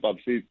camp.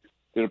 Did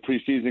a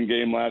preseason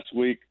game last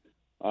week.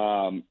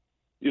 I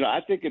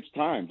think it's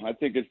time.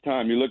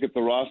 You look at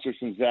the roster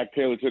since Zach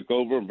Taylor took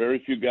over, very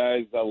few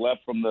guys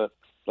left from the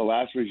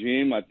last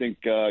regime. I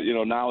think,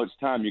 now it's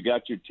time. You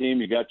got your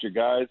team, you got your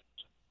guys.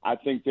 I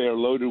think they are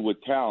loaded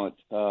with talent.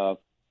 I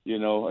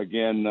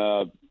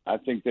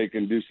think they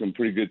can do some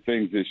pretty good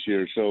things this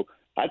year. So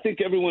I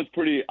think everyone's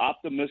pretty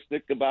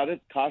optimistic about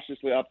it,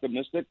 cautiously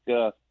optimistic.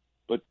 We'll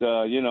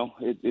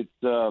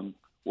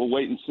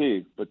wait and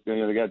see. But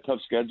they got a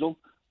tough schedule.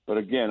 But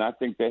again, I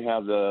think they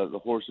have the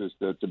horses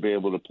to be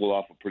able to pull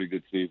off a pretty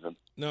good season.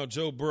 Now,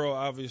 Joe Burrow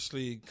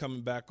obviously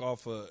coming back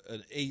off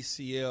an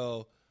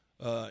ACL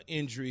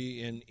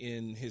injury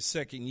in his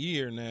second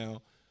year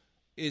now.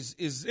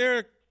 Is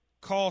there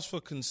cause for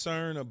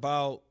concern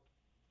about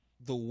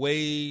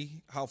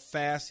how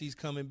fast he's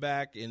coming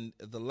back and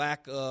the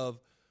lack of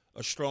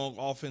a strong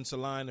offensive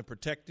line to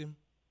protect him?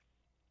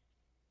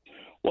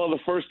 Well, the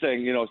first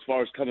thing, as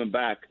far as coming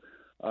back,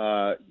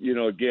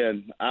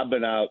 again, I've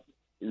been out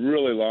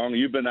really long.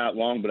 You've been out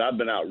long, but I've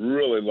been out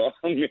really long.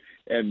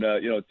 And,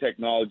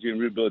 technology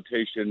and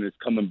rehabilitation is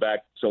coming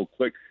back so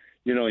quick.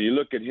 You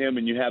look at him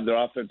and you have their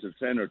offensive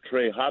center,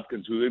 Trey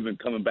Hopkins, who's even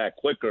coming back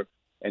quicker,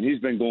 and he's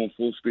been going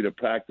full speed of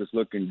practice,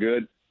 looking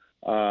good.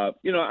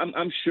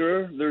 I'm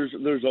sure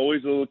there's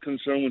always a little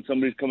concern when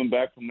somebody's coming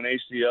back from an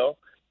ACL.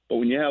 But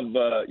when you have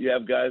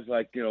guys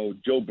like,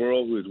 Joe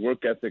Burrow, whose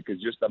work ethic is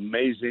just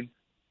amazing,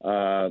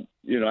 I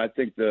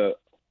think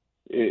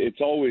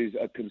it's always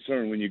a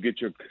concern when you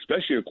get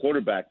especially your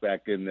quarterback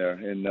back in there.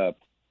 And,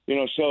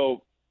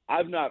 so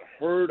I've not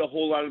heard a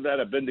whole lot of that.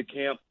 I've been to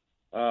camp.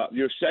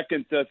 Your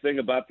second thing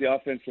about the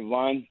offensive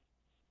line,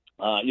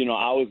 I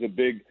was a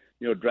big,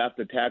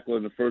 drafted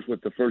tackle with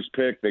the first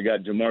pick. They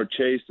got Jamar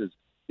Chase as,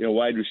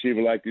 wide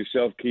receiver like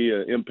yourself, Key,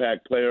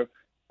 impact player.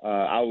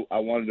 I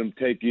wanted them to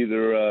take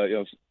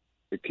either,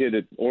 the kid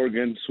at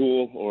Oregon,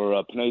 Sewell,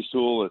 or Panay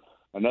Sewell, or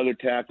another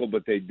tackle,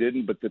 but they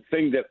didn't. But the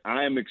thing that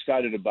I am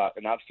excited about,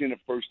 and I've seen it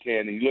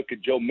firsthand, and you look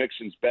at Joe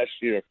Mixon's best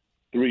year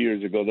 3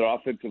 years ago, their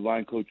offensive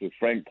line coach was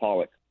Frank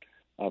Pollock.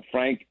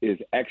 Frank is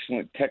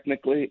excellent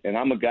technically, and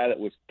I'm a guy that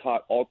was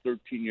taught all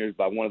 13 years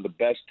by one of the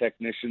best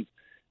technicians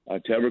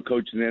to ever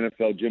coach in the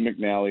NFL, Jim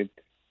McNally.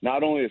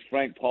 Not only is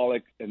Frank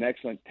Pollock an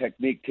excellent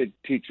technique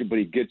teacher, but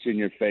he gets in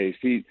your face.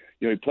 He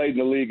played in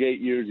the league 8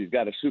 years. He's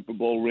got a Super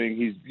Bowl ring.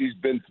 He's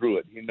been through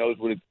it. He knows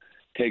what it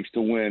takes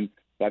to win.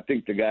 I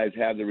think the guys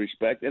have the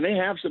respect, and they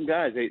have some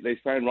guys. They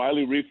signed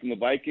Riley Reef from the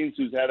Vikings,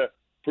 who's had a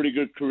pretty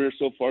good career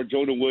so far.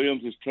 Jonah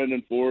Williams is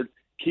trending forward.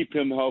 Keep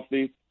him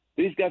healthy.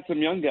 He's got some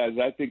young guys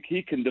I think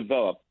he can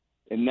develop,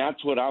 and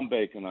that's what I'm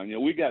banking on.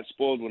 We got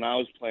spoiled when I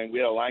was playing. We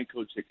had a line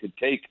coach that could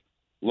take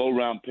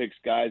low-round picks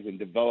guys and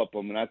develop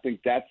them, and I think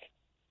that's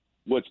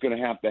what's going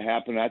to have to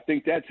happen. I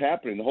think that's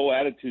happening. The whole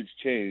attitude's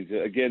changed.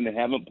 Again, they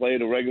haven't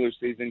played a regular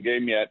season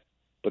game yet,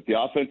 but the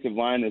offensive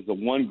line is the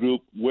one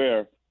group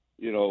where,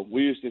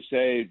 we used to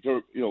say,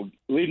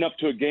 leading up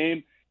to a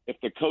game, if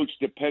the coach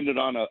depended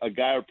on a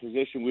guy or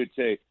position, we'd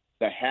say,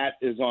 the hat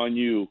is on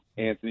you,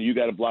 Anthony. You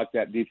got to block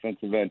that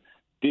defensive end.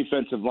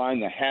 Defensive line,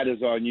 the hat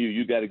is on you.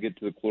 You got to get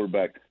to the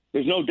quarterback.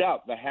 There's no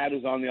doubt the hat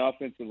is on the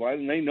offensive line,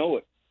 and they know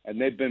it,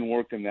 and they've been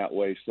working that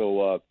way.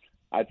 So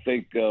I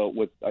think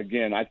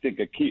I think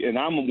a key, and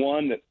I'm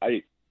one that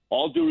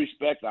all due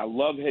respect, I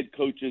love head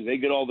coaches. They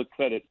get all the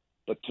credit.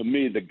 But to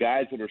me, the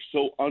guys that are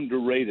so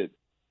underrated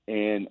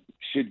and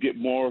should get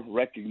more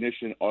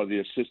recognition are the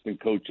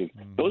assistant coaches.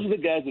 Those are the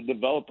guys that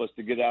develop us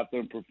to get out there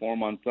and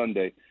perform on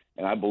Sunday.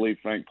 And I believe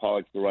Frank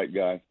Pollock's the right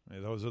guy. Hey,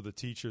 those are the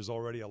teachers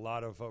already. A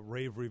lot of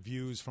rave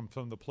reviews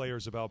from the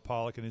players about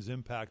Pollock and his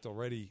impact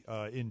already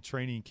in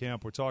training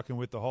camp. We're talking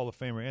with the Hall of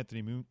Famer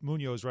Anthony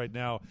Munoz right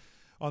now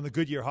on the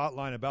Goodyear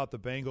Hotline about the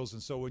Bengals.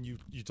 And so when you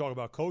talk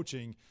about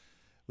coaching,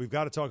 we've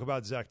got to talk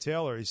about Zach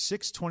Taylor. He's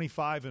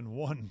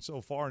 6-25-1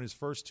 so far in his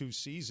first 2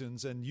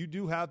 seasons, and you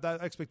do have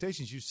that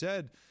expectations. You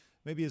said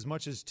maybe as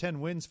much as 10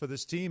 wins for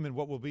this team in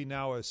what will be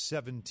now a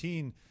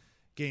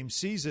 17-game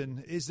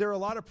season. Is there a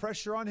lot of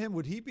pressure on him?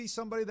 Would he be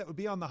somebody that would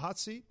be on the hot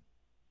seat?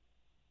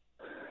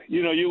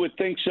 You would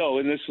think so.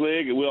 In this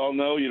league, we all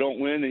know you don't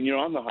win and you're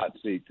on the hot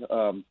seat.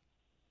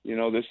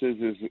 This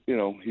is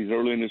he's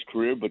early in his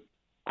career, but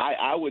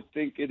I would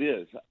think it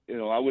is.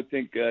 I would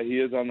think he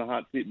is on the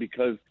hot seat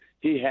because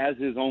he has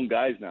his own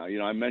guys now.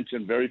 I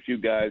mentioned very few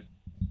guys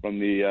from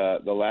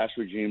the last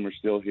regime are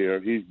still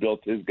here. He's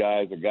built his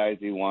guys, the guys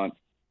he wants.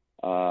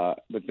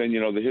 But then,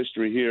 the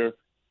history here,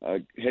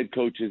 head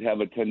coaches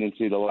have a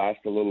tendency to last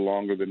a little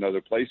longer than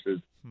other places,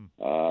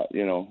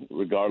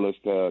 regardless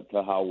to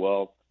how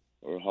well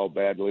or how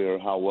badly or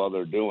how well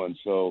they're doing.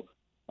 So,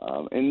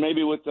 and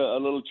maybe with a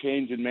little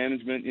change in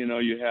management,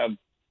 you have,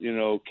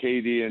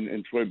 Katie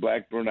and Troy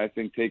Blackburn, I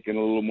think, taking a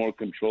little more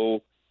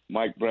control.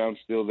 Mike Brown's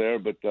still there,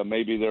 but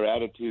maybe their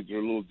attitudes are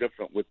a little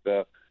different with,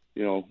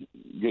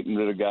 getting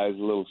rid of guys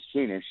a little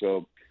sooner.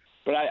 So,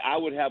 but I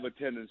would have a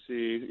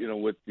tendency,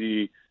 with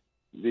the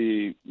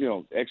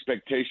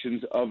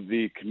expectations of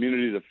the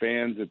community, the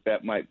fans,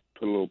 that might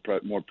put a little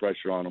more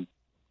pressure on them.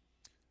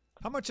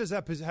 How much has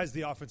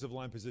the offensive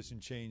line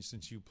position changed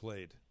since you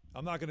played?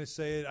 I'm not going to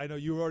say it. I know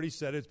you already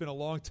said it. It's been a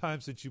long time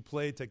since you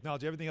played.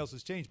 Technology, everything else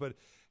has changed. But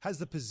has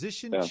the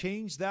position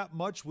changed that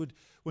much?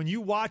 When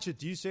you watch it,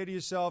 do you say to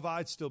yourself,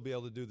 I'd still be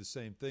able to do the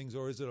same things,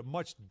 or is it a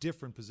much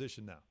different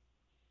position now?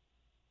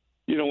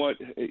 You know what?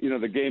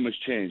 The game has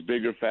changed.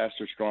 Bigger,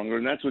 faster, stronger.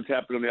 And that's what's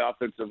happened on the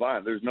offensive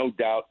line. There's no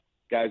doubt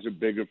guys are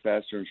bigger,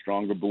 faster, and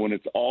stronger. But when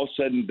it's all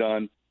said and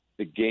done,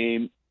 the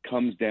game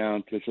comes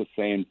down to the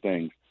same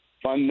things.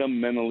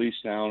 Fundamentally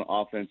sound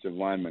offensive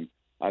linemen.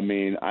 I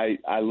mean,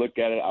 I look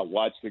at it, I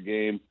watch the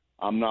game.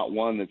 I'm not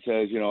one that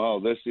says,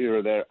 this here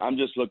or there. I'm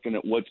just looking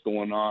at what's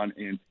going on.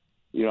 And,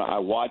 I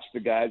watch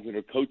the guys that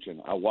are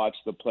coaching. I watch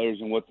the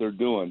players and what they're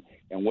doing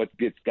and what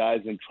gets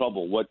guys in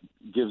trouble, what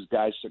gives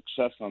guys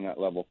success on that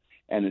level.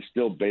 And it's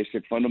still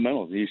basic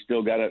fundamentals. You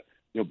still got to,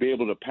 be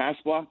able to pass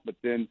block, but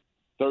then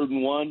 3rd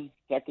and 1,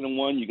 2nd and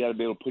 1, you got to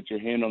be able to put your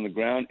hand on the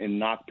ground and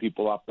knock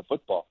people off the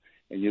football.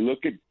 And you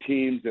look at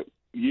teams that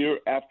year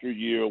after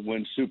year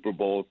win Super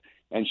Bowls,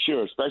 and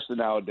sure, especially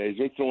nowadays,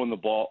 they're throwing the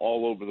ball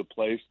all over the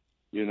place,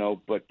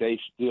 but they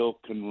still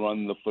can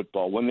run the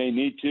football. When they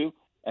need to,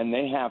 and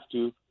they have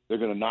to, they're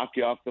going to knock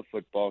you off the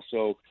football.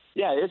 So,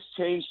 yeah, it's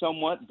changed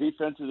somewhat.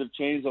 Defenses have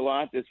changed a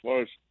lot as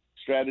far as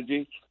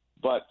strategy.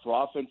 But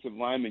for offensive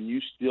linemen, you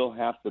still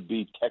have to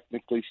be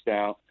technically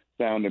sound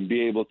and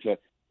be able to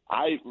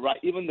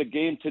even the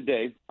game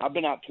today, I've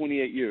been out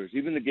 28 years.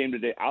 Even the game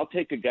today, I'll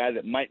take a guy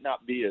that might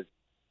not be as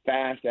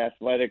fast,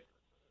 athletic,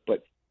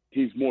 but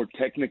he's more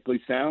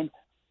technically sound.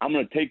 I'm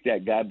going to take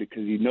that guy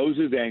because he knows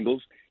his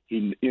angles.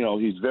 He's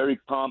very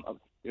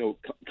competent.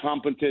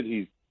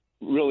 He's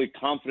really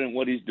confident in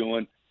what he's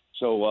doing.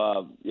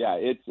 So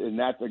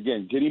that's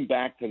again getting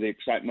back to the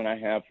excitement I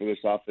have for this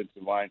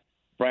offensive line.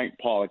 Frank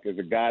Pollock is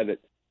a guy that,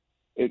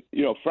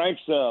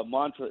 Frank's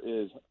mantra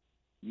is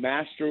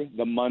master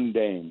the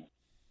mundane.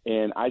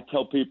 And I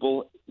tell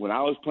people when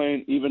I was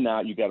playing, even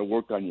now, you got to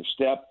work on your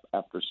step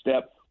after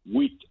step,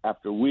 week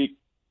after week.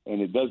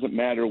 And it doesn't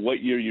matter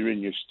what year you're in,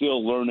 you're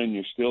still learning,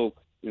 you're still,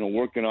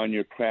 working on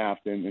your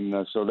craft.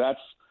 And so that's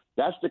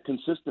the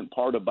consistent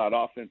part about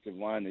offensive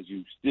line is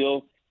you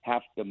still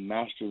have to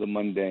master the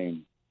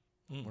mundane.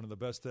 One of the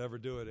best to ever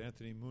do it,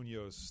 Anthony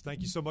Munoz.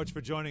 Thank you so much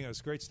for joining us.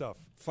 Great stuff.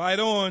 Fight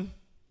on.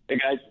 Hey,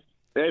 guys.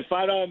 Hey,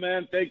 fight on,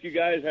 man. Thank you,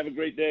 guys. Have a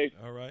great day.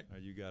 All right.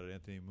 You got it.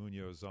 Anthony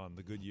Munoz on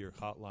the Goodyear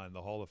Hotline,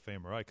 the Hall of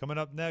Famer. All right, coming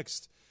up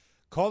next,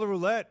 call the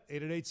roulette,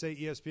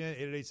 888-SAY-ESPN,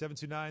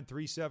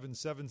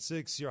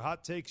 888-729-3776. Your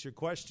hot takes, your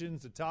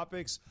questions, the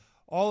topics,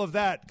 all of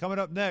that coming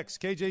up next.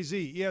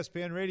 KJZ,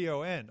 ESPN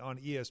Radio, and on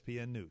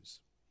ESPN News.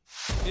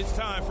 It's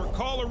time for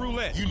Caller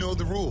Roulette. You know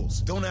the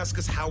rules. Don't ask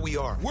us how we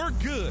are. We're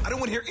good. I don't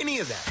want to hear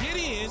any of that. Get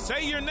in,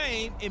 say your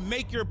name, and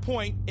make your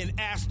point and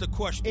ask the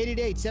question.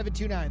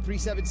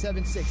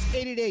 888-729-3776.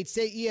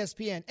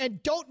 888-SAY-ESPN.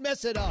 And don't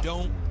mess it up.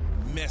 Don't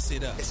mess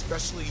it up.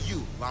 Especially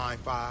you, Line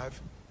 5.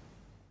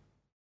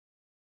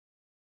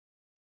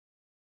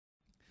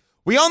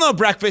 We all know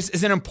breakfast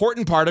is an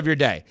important part of your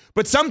day,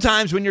 but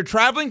sometimes when you're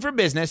traveling for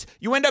business,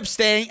 you end up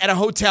staying at a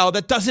hotel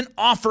that doesn't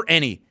offer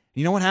any.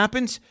 You know what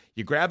happens?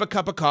 You grab a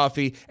cup of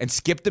coffee and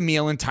skip the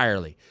meal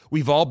entirely.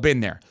 We've all been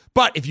there.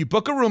 But if you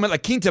book a room at La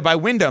Quinta by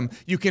Wyndham,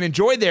 you can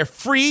enjoy their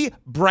free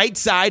Bright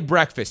Side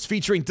breakfast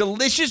featuring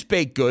delicious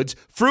baked goods,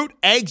 fruit,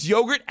 eggs,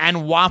 yogurt,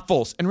 and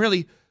waffles. And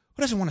really,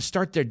 who doesn't want to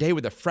start their day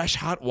with a fresh,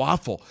 hot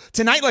waffle?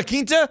 Tonight, La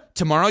Quinta,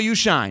 tomorrow you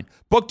shine.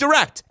 Book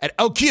direct at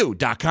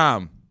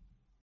lq.com.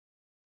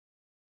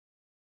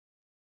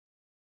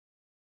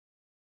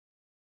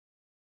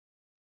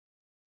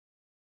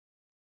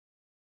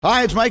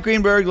 Hi, it's Mike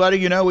Greenberg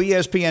letting you know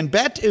ESPN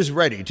Bet is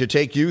ready to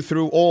take you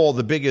through all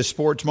the biggest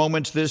sports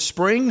moments this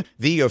spring.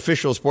 The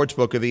official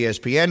sportsbook of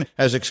ESPN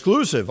has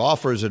exclusive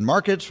offers and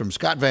markets from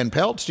Scott Van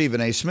Pelt,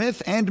 Stephen A.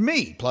 Smith, and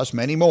me, plus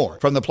many more.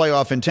 From the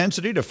playoff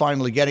intensity to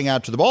finally getting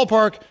out to the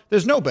ballpark,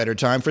 there's no better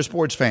time for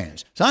sports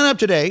fans. Sign up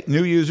today.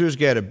 New users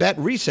get a bet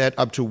reset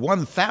up to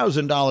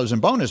 $1,000 in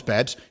bonus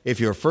bets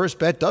if your first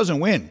bet doesn't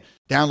win.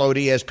 Download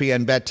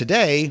ESPN Bet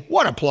today.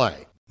 What a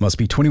play. Must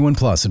be 21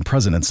 plus and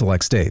present in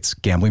select states.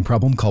 Gambling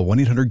problem? Call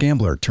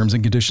 1-800-GAMBLER. Terms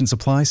and conditions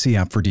apply. See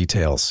app for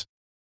details.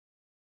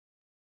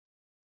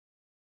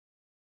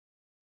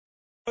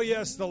 Oh,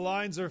 yes, the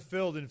lines are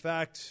filled. In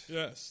fact,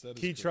 yes,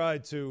 he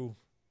tried to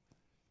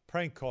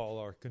prank call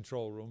our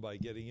control room by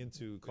getting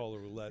into caller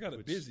roulette. I got a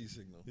busy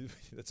signal.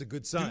 That's a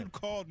good sign. Dude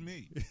called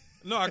me.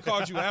 No, I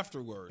called you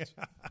afterwards.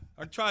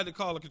 I tried to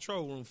call the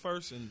control room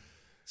first and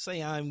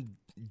say I'm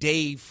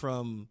Dave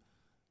from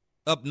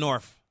up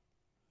north.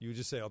 You would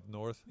just say up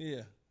north?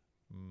 Yeah.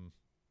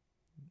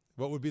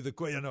 What would be the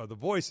question? No, the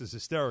voice is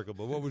hysterical,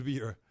 but what would be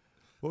your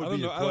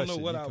question? I don't know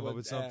what I come would up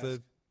with ask.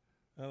 something?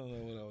 I don't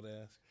know what I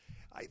would ask.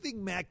 I think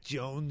Mac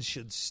Jones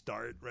should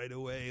start right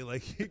away.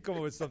 Like, come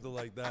up with something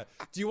like that.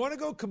 Do you want to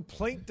go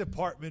complaint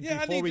department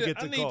before we get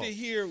to call? I need to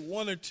hear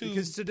one or two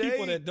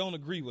people that don't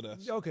agree with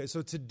us. Okay,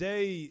 so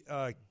today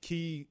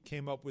Key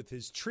came up with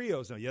his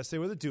trios. Now, yesterday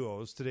were the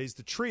duos. Today's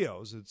the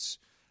trios. It's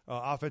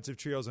offensive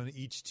trios on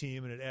each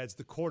team, and it adds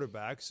the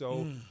quarterback.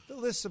 So the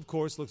list, of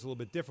course, looks a little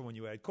bit different when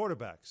you add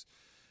quarterbacks.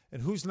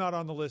 And who's not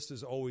on the list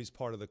is always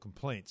part of the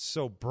complaints.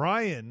 So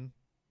Brian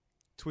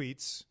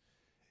tweets,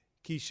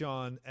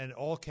 Keyshawn, and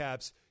all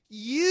caps,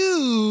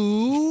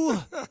 you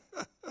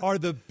are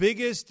the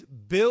biggest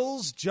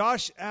Bills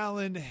Josh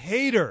Allen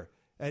hater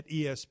at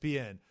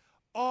ESPN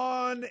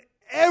on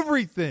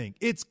everything.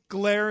 It's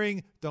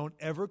glaring. Don't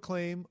ever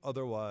claim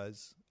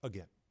otherwise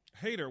again.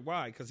 Hater,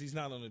 why? Because he's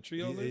not on the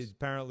trio list?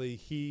 Apparently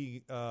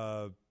he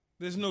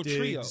there's no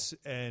Diggs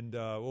trio. And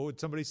what would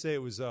somebody say?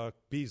 It was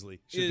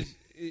Beasley.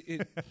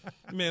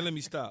 Man, let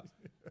me stop.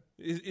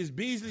 Is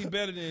Beasley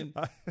better than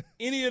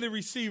any of the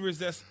receivers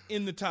that's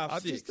in the top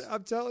six?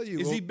 I'm telling you.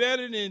 Is he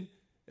better than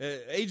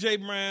A.J.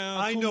 Brown?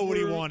 I know what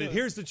he wanted.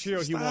 Here's the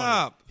trio he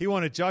wanted. He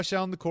wanted Josh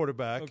Allen, the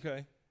quarterback.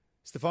 Okay.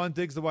 Stephon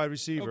Diggs, the wide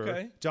receiver.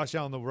 Okay. Josh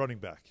Allen, the running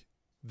back.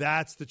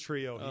 That's the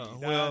trio.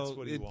 That's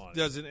what he wanted.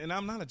 Doesn't, and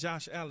I'm not a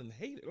Josh Allen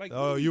hater.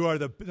 You are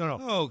the no.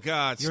 Oh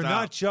God, you're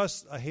not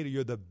just a hater.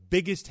 You're the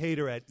biggest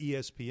hater at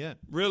ESPN.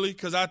 Really?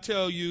 Because I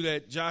tell you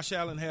that Josh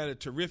Allen had a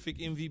terrific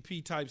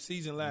MVP type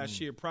season last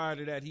year. Prior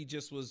to that, he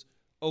just was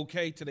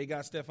okay till they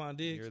got Stephon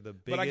Diggs. You're the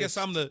biggest. But I guess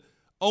I'm the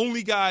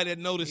only guy that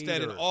noticed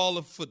that in all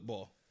of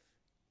football.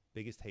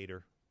 Biggest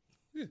hater.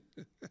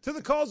 To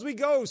the calls we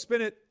go.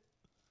 Spin it.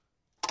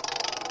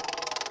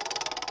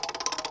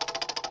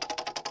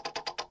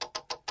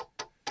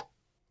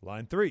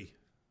 Line 3.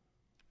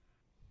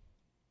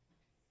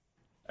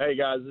 Hey,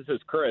 guys, this is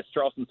Chris,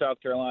 Charleston,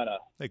 South Carolina.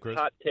 Hey, Chris.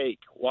 Hot take.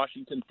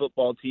 Washington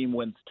football team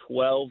wins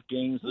 12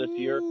 games this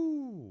year.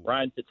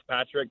 Ryan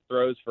Fitzpatrick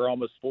throws for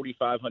almost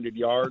 4,500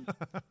 yards,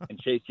 and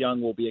Chase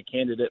Young will be a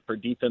candidate for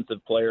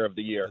Defensive Player of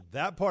the Year.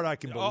 That part I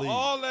can believe.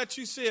 All that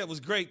you said was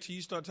great till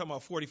you start talking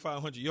about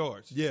 4,500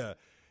 yards. Yeah.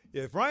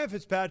 If Ryan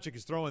Fitzpatrick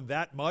is throwing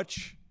that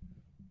much,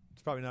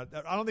 it's probably not.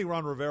 I don't think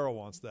Ron Rivera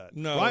wants that.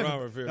 No, Ron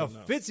Rivera, no.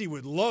 Fitzy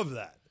would love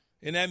that.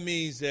 And that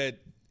means that,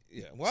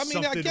 well, I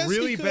mean, something I guess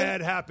really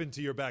bad happened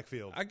to your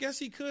backfield. I guess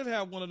he could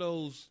have one of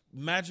those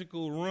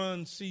magical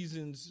run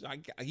seasons.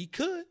 He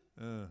could.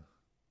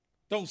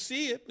 Don't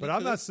see it. But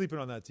I'm not sleeping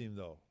on that team,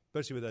 though,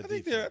 especially with that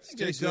defense.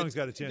 Chase Young's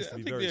got a chance to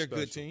be very special. I think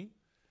they're a good team.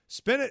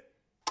 Spin it.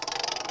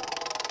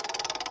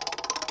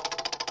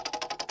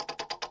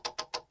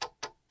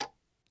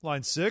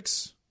 Line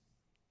 6.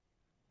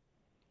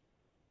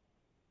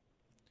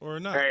 Or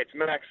not. Hey, it's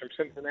Max from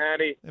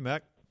Cincinnati. Hey,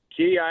 Mac.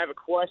 Key, I have a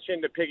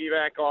question to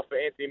piggyback off of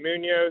Anthony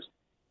Munoz.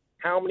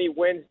 How many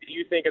wins do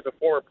you think, as a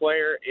former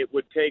player, it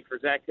would take for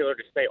Zach Taylor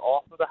to stay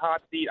off of the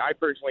hot seat? I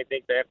personally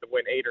think they have to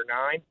win 8 or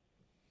 9.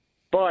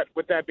 But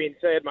with that being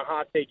said, my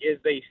hot take is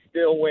they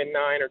still win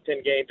 9 or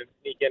 10 games and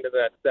sneak into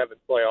that 7th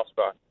playoff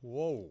spot.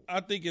 Whoa! I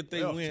think if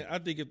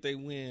they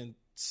win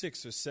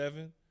 6 or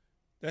 7,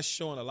 that's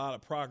showing a lot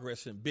of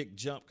progress and big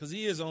jump because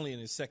he is only in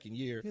his second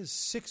year. He has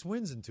 6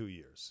 wins in 2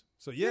 years.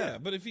 So yeah,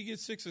 but if he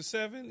gets 6 or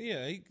 7,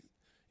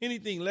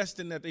 anything less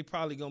than that, they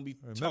probably going to be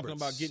talking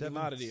about getting him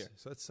out of there.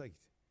 So it's like,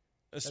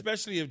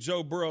 especially if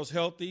Joe Burrow's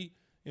healthy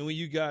And when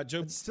you got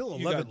Joe, still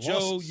you got 11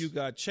 Joe, losses. you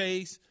got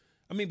Chase.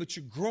 I mean, but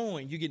you're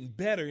growing. You're getting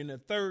better in the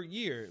third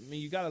year. I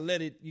mean, you got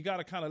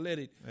to kind of let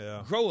it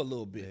grow a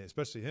little bit. Yeah,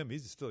 especially him.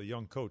 He's still a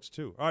young coach,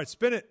 too. All right,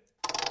 spin it.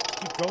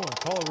 Keep going.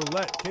 Call it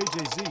roulette.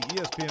 KJZ,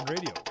 ESPN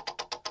Radio.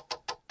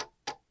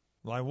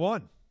 Line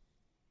 1.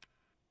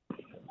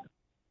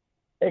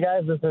 Hey,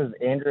 guys, this is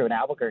Andrew in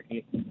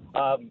Albuquerque.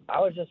 I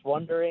was just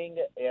wondering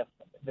if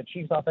the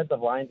Chiefs' offensive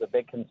line is a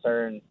big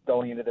concern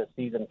going into this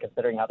season,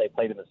 considering how they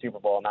played in the Super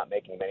Bowl and not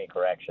making many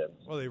corrections.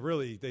 Well, they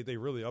really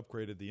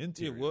upgraded the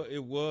interior.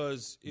 It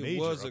was a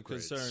upgrades.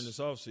 concern this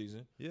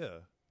offseason. Yeah.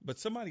 But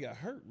somebody got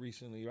hurt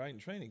recently, right, in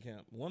training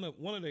camp. One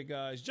of their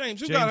guys,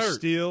 James got hurt? James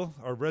Steele,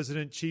 our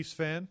resident Chiefs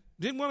fan.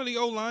 Didn't one of the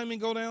old linemen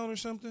go down or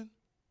something?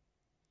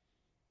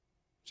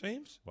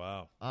 James?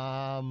 Wow.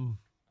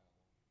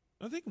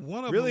 I think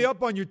one of really them.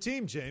 up on your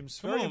team, James.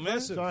 Come Very on,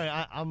 impressive. Sorry,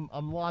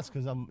 I'm lost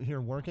because I'm here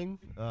working.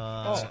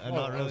 I'm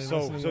not really so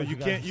listening to what you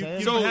guys can't are you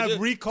saying. don't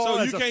have recall So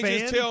as you a can't fan?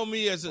 just tell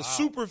me as a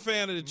super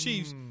fan of the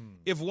Chiefs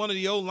if one of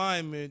the old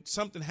linemen,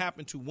 something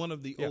happened to one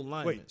of the old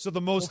linemen. Wait, so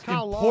the most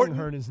Kyle important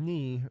Long hurt his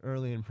knee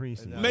early in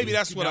preseason. Maybe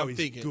that's what now I'm he's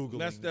thinking. Googling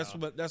That's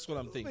what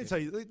I'm Let thinking. me tell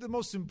you, the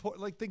most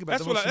important. Think about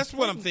That's the most that's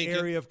what I'm important thinking.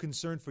 area of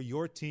concern for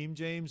your team,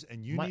 James,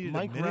 and you needed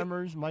Mike a minute.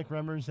 Remmers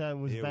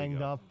was Here we banged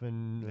go. up,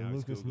 and Now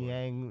he's Lucas Googling.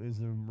 Niang is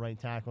the right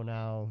tackle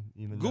now.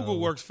 Even Google though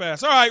works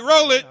fast. All right,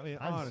 roll it. I mean,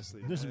 I'm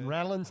honestly, just man.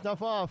 rattling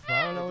stuff off.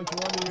 I don't know what you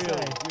want me to say.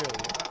 Really,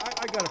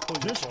 I got to pull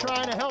you. Just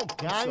trying to help,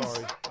 guys. I'm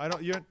sorry, I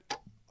don't. You're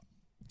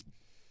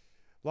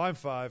line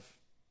 5.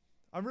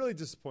 I'm really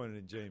disappointed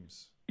in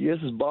James. Yeah,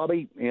 this is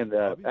Bobby in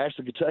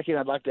Ashland, Kentucky, and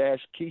I'd like to ask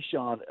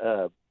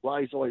Keyshawn why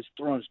he's always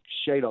throwing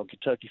shade on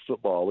Kentucky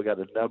football. We got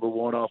the number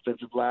 1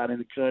 offensive line in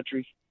the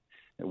country,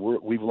 and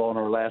we've won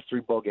our last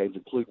 3 ball games,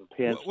 including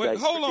Penn State. Wait,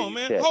 hold on,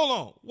 man. Tech. Hold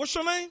on. What's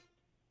your name?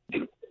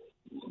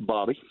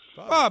 Bobby.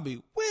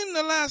 Bobby, when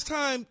the last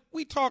time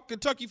we talked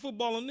Kentucky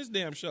football on this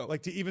damn show?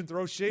 Like to even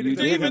throw shade You at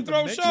them? did. even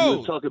throw You shows.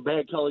 was talking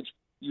bad college.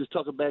 You was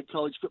talking bad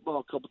college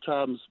football a couple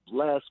times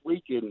last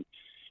week, and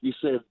you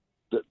said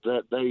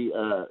that they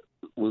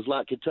was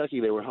like Kentucky.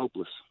 They were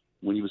hopeless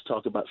when you was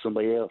talking about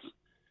somebody else.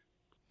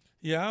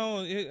 Yeah, I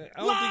don't think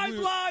we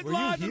were,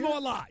 live, and more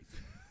live.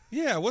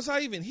 Yeah, was I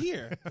even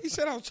here? He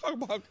said I was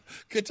talking about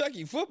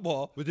Kentucky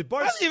football. But the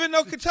I didn't even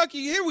know Kentucky.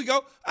 Here we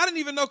go. I didn't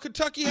even know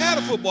Kentucky had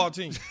a football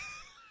team.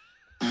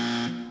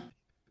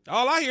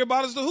 All I hear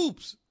about is the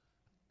hoops.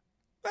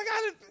 Like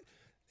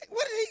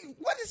what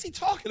is he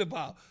talking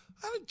about?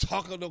 I didn't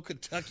talk about no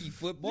Kentucky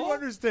football. You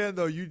understand,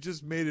 though, you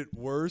just made it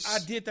worse. I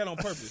did that on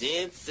purpose.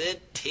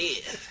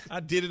 Sensitive. I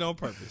did it on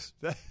purpose.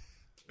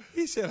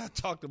 He said I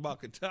talked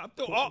about Kentucky.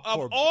 Poor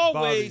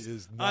Bobby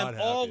is not I'm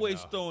happy always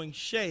now. throwing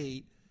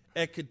shade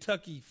at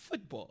Kentucky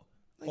football.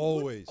 Like,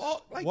 Always.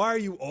 Why are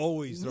you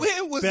always the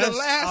when was best the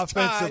last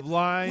offensive time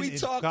line we in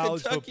talked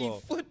college Kentucky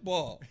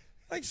football?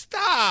 Like,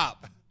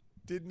 stop.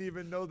 Didn't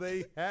even know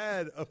they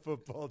had a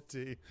football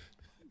team.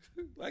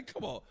 Like,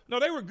 come on. No,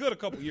 they were good a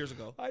couple years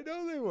ago. I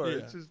know they were. Yeah.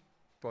 It's just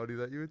funny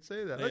that you would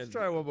say that. Man, Let's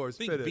try one more. I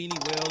think Spit it. Beanie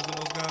Wells and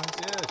those guys.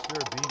 Yeah,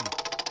 sure,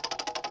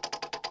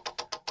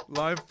 Beanie.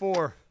 Line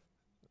 4.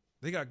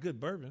 They got good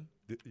bourbon.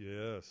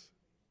 Yes,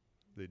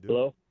 they do.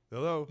 Hello?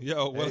 Hello.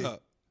 Yo, what Hey.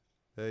 up?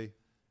 Hey.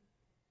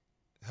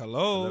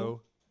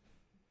 Hello.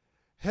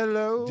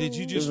 Hello. Did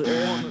you just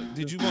want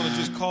to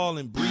just call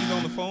and breathe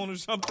on the phone or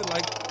something?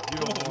 Like, You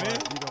come don't on, man.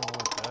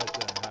 want that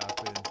to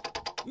happen.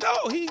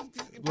 No, he.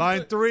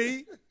 Line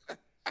 3.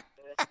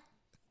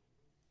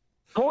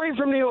 Corey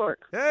from New York.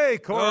 Hey,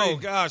 Corey. Oh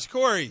gosh,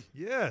 Corey.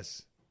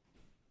 Yes.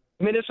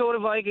 Minnesota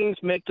Vikings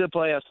make the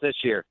playoffs this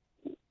year.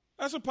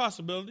 That's a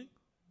possibility.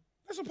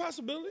 That's a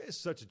possibility. It's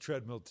such a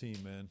treadmill team,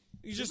 man.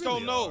 You just They really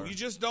don't know. are. You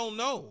just don't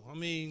know. I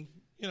mean,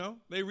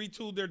 they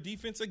retooled their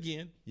defense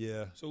again.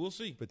 Yeah. So we'll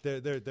see. But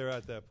they're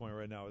at that point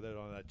right now. They're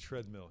on that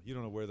treadmill. You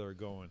don't know where they're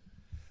going.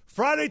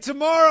 Friday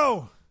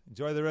tomorrow.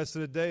 Enjoy the rest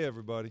of the day,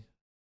 everybody.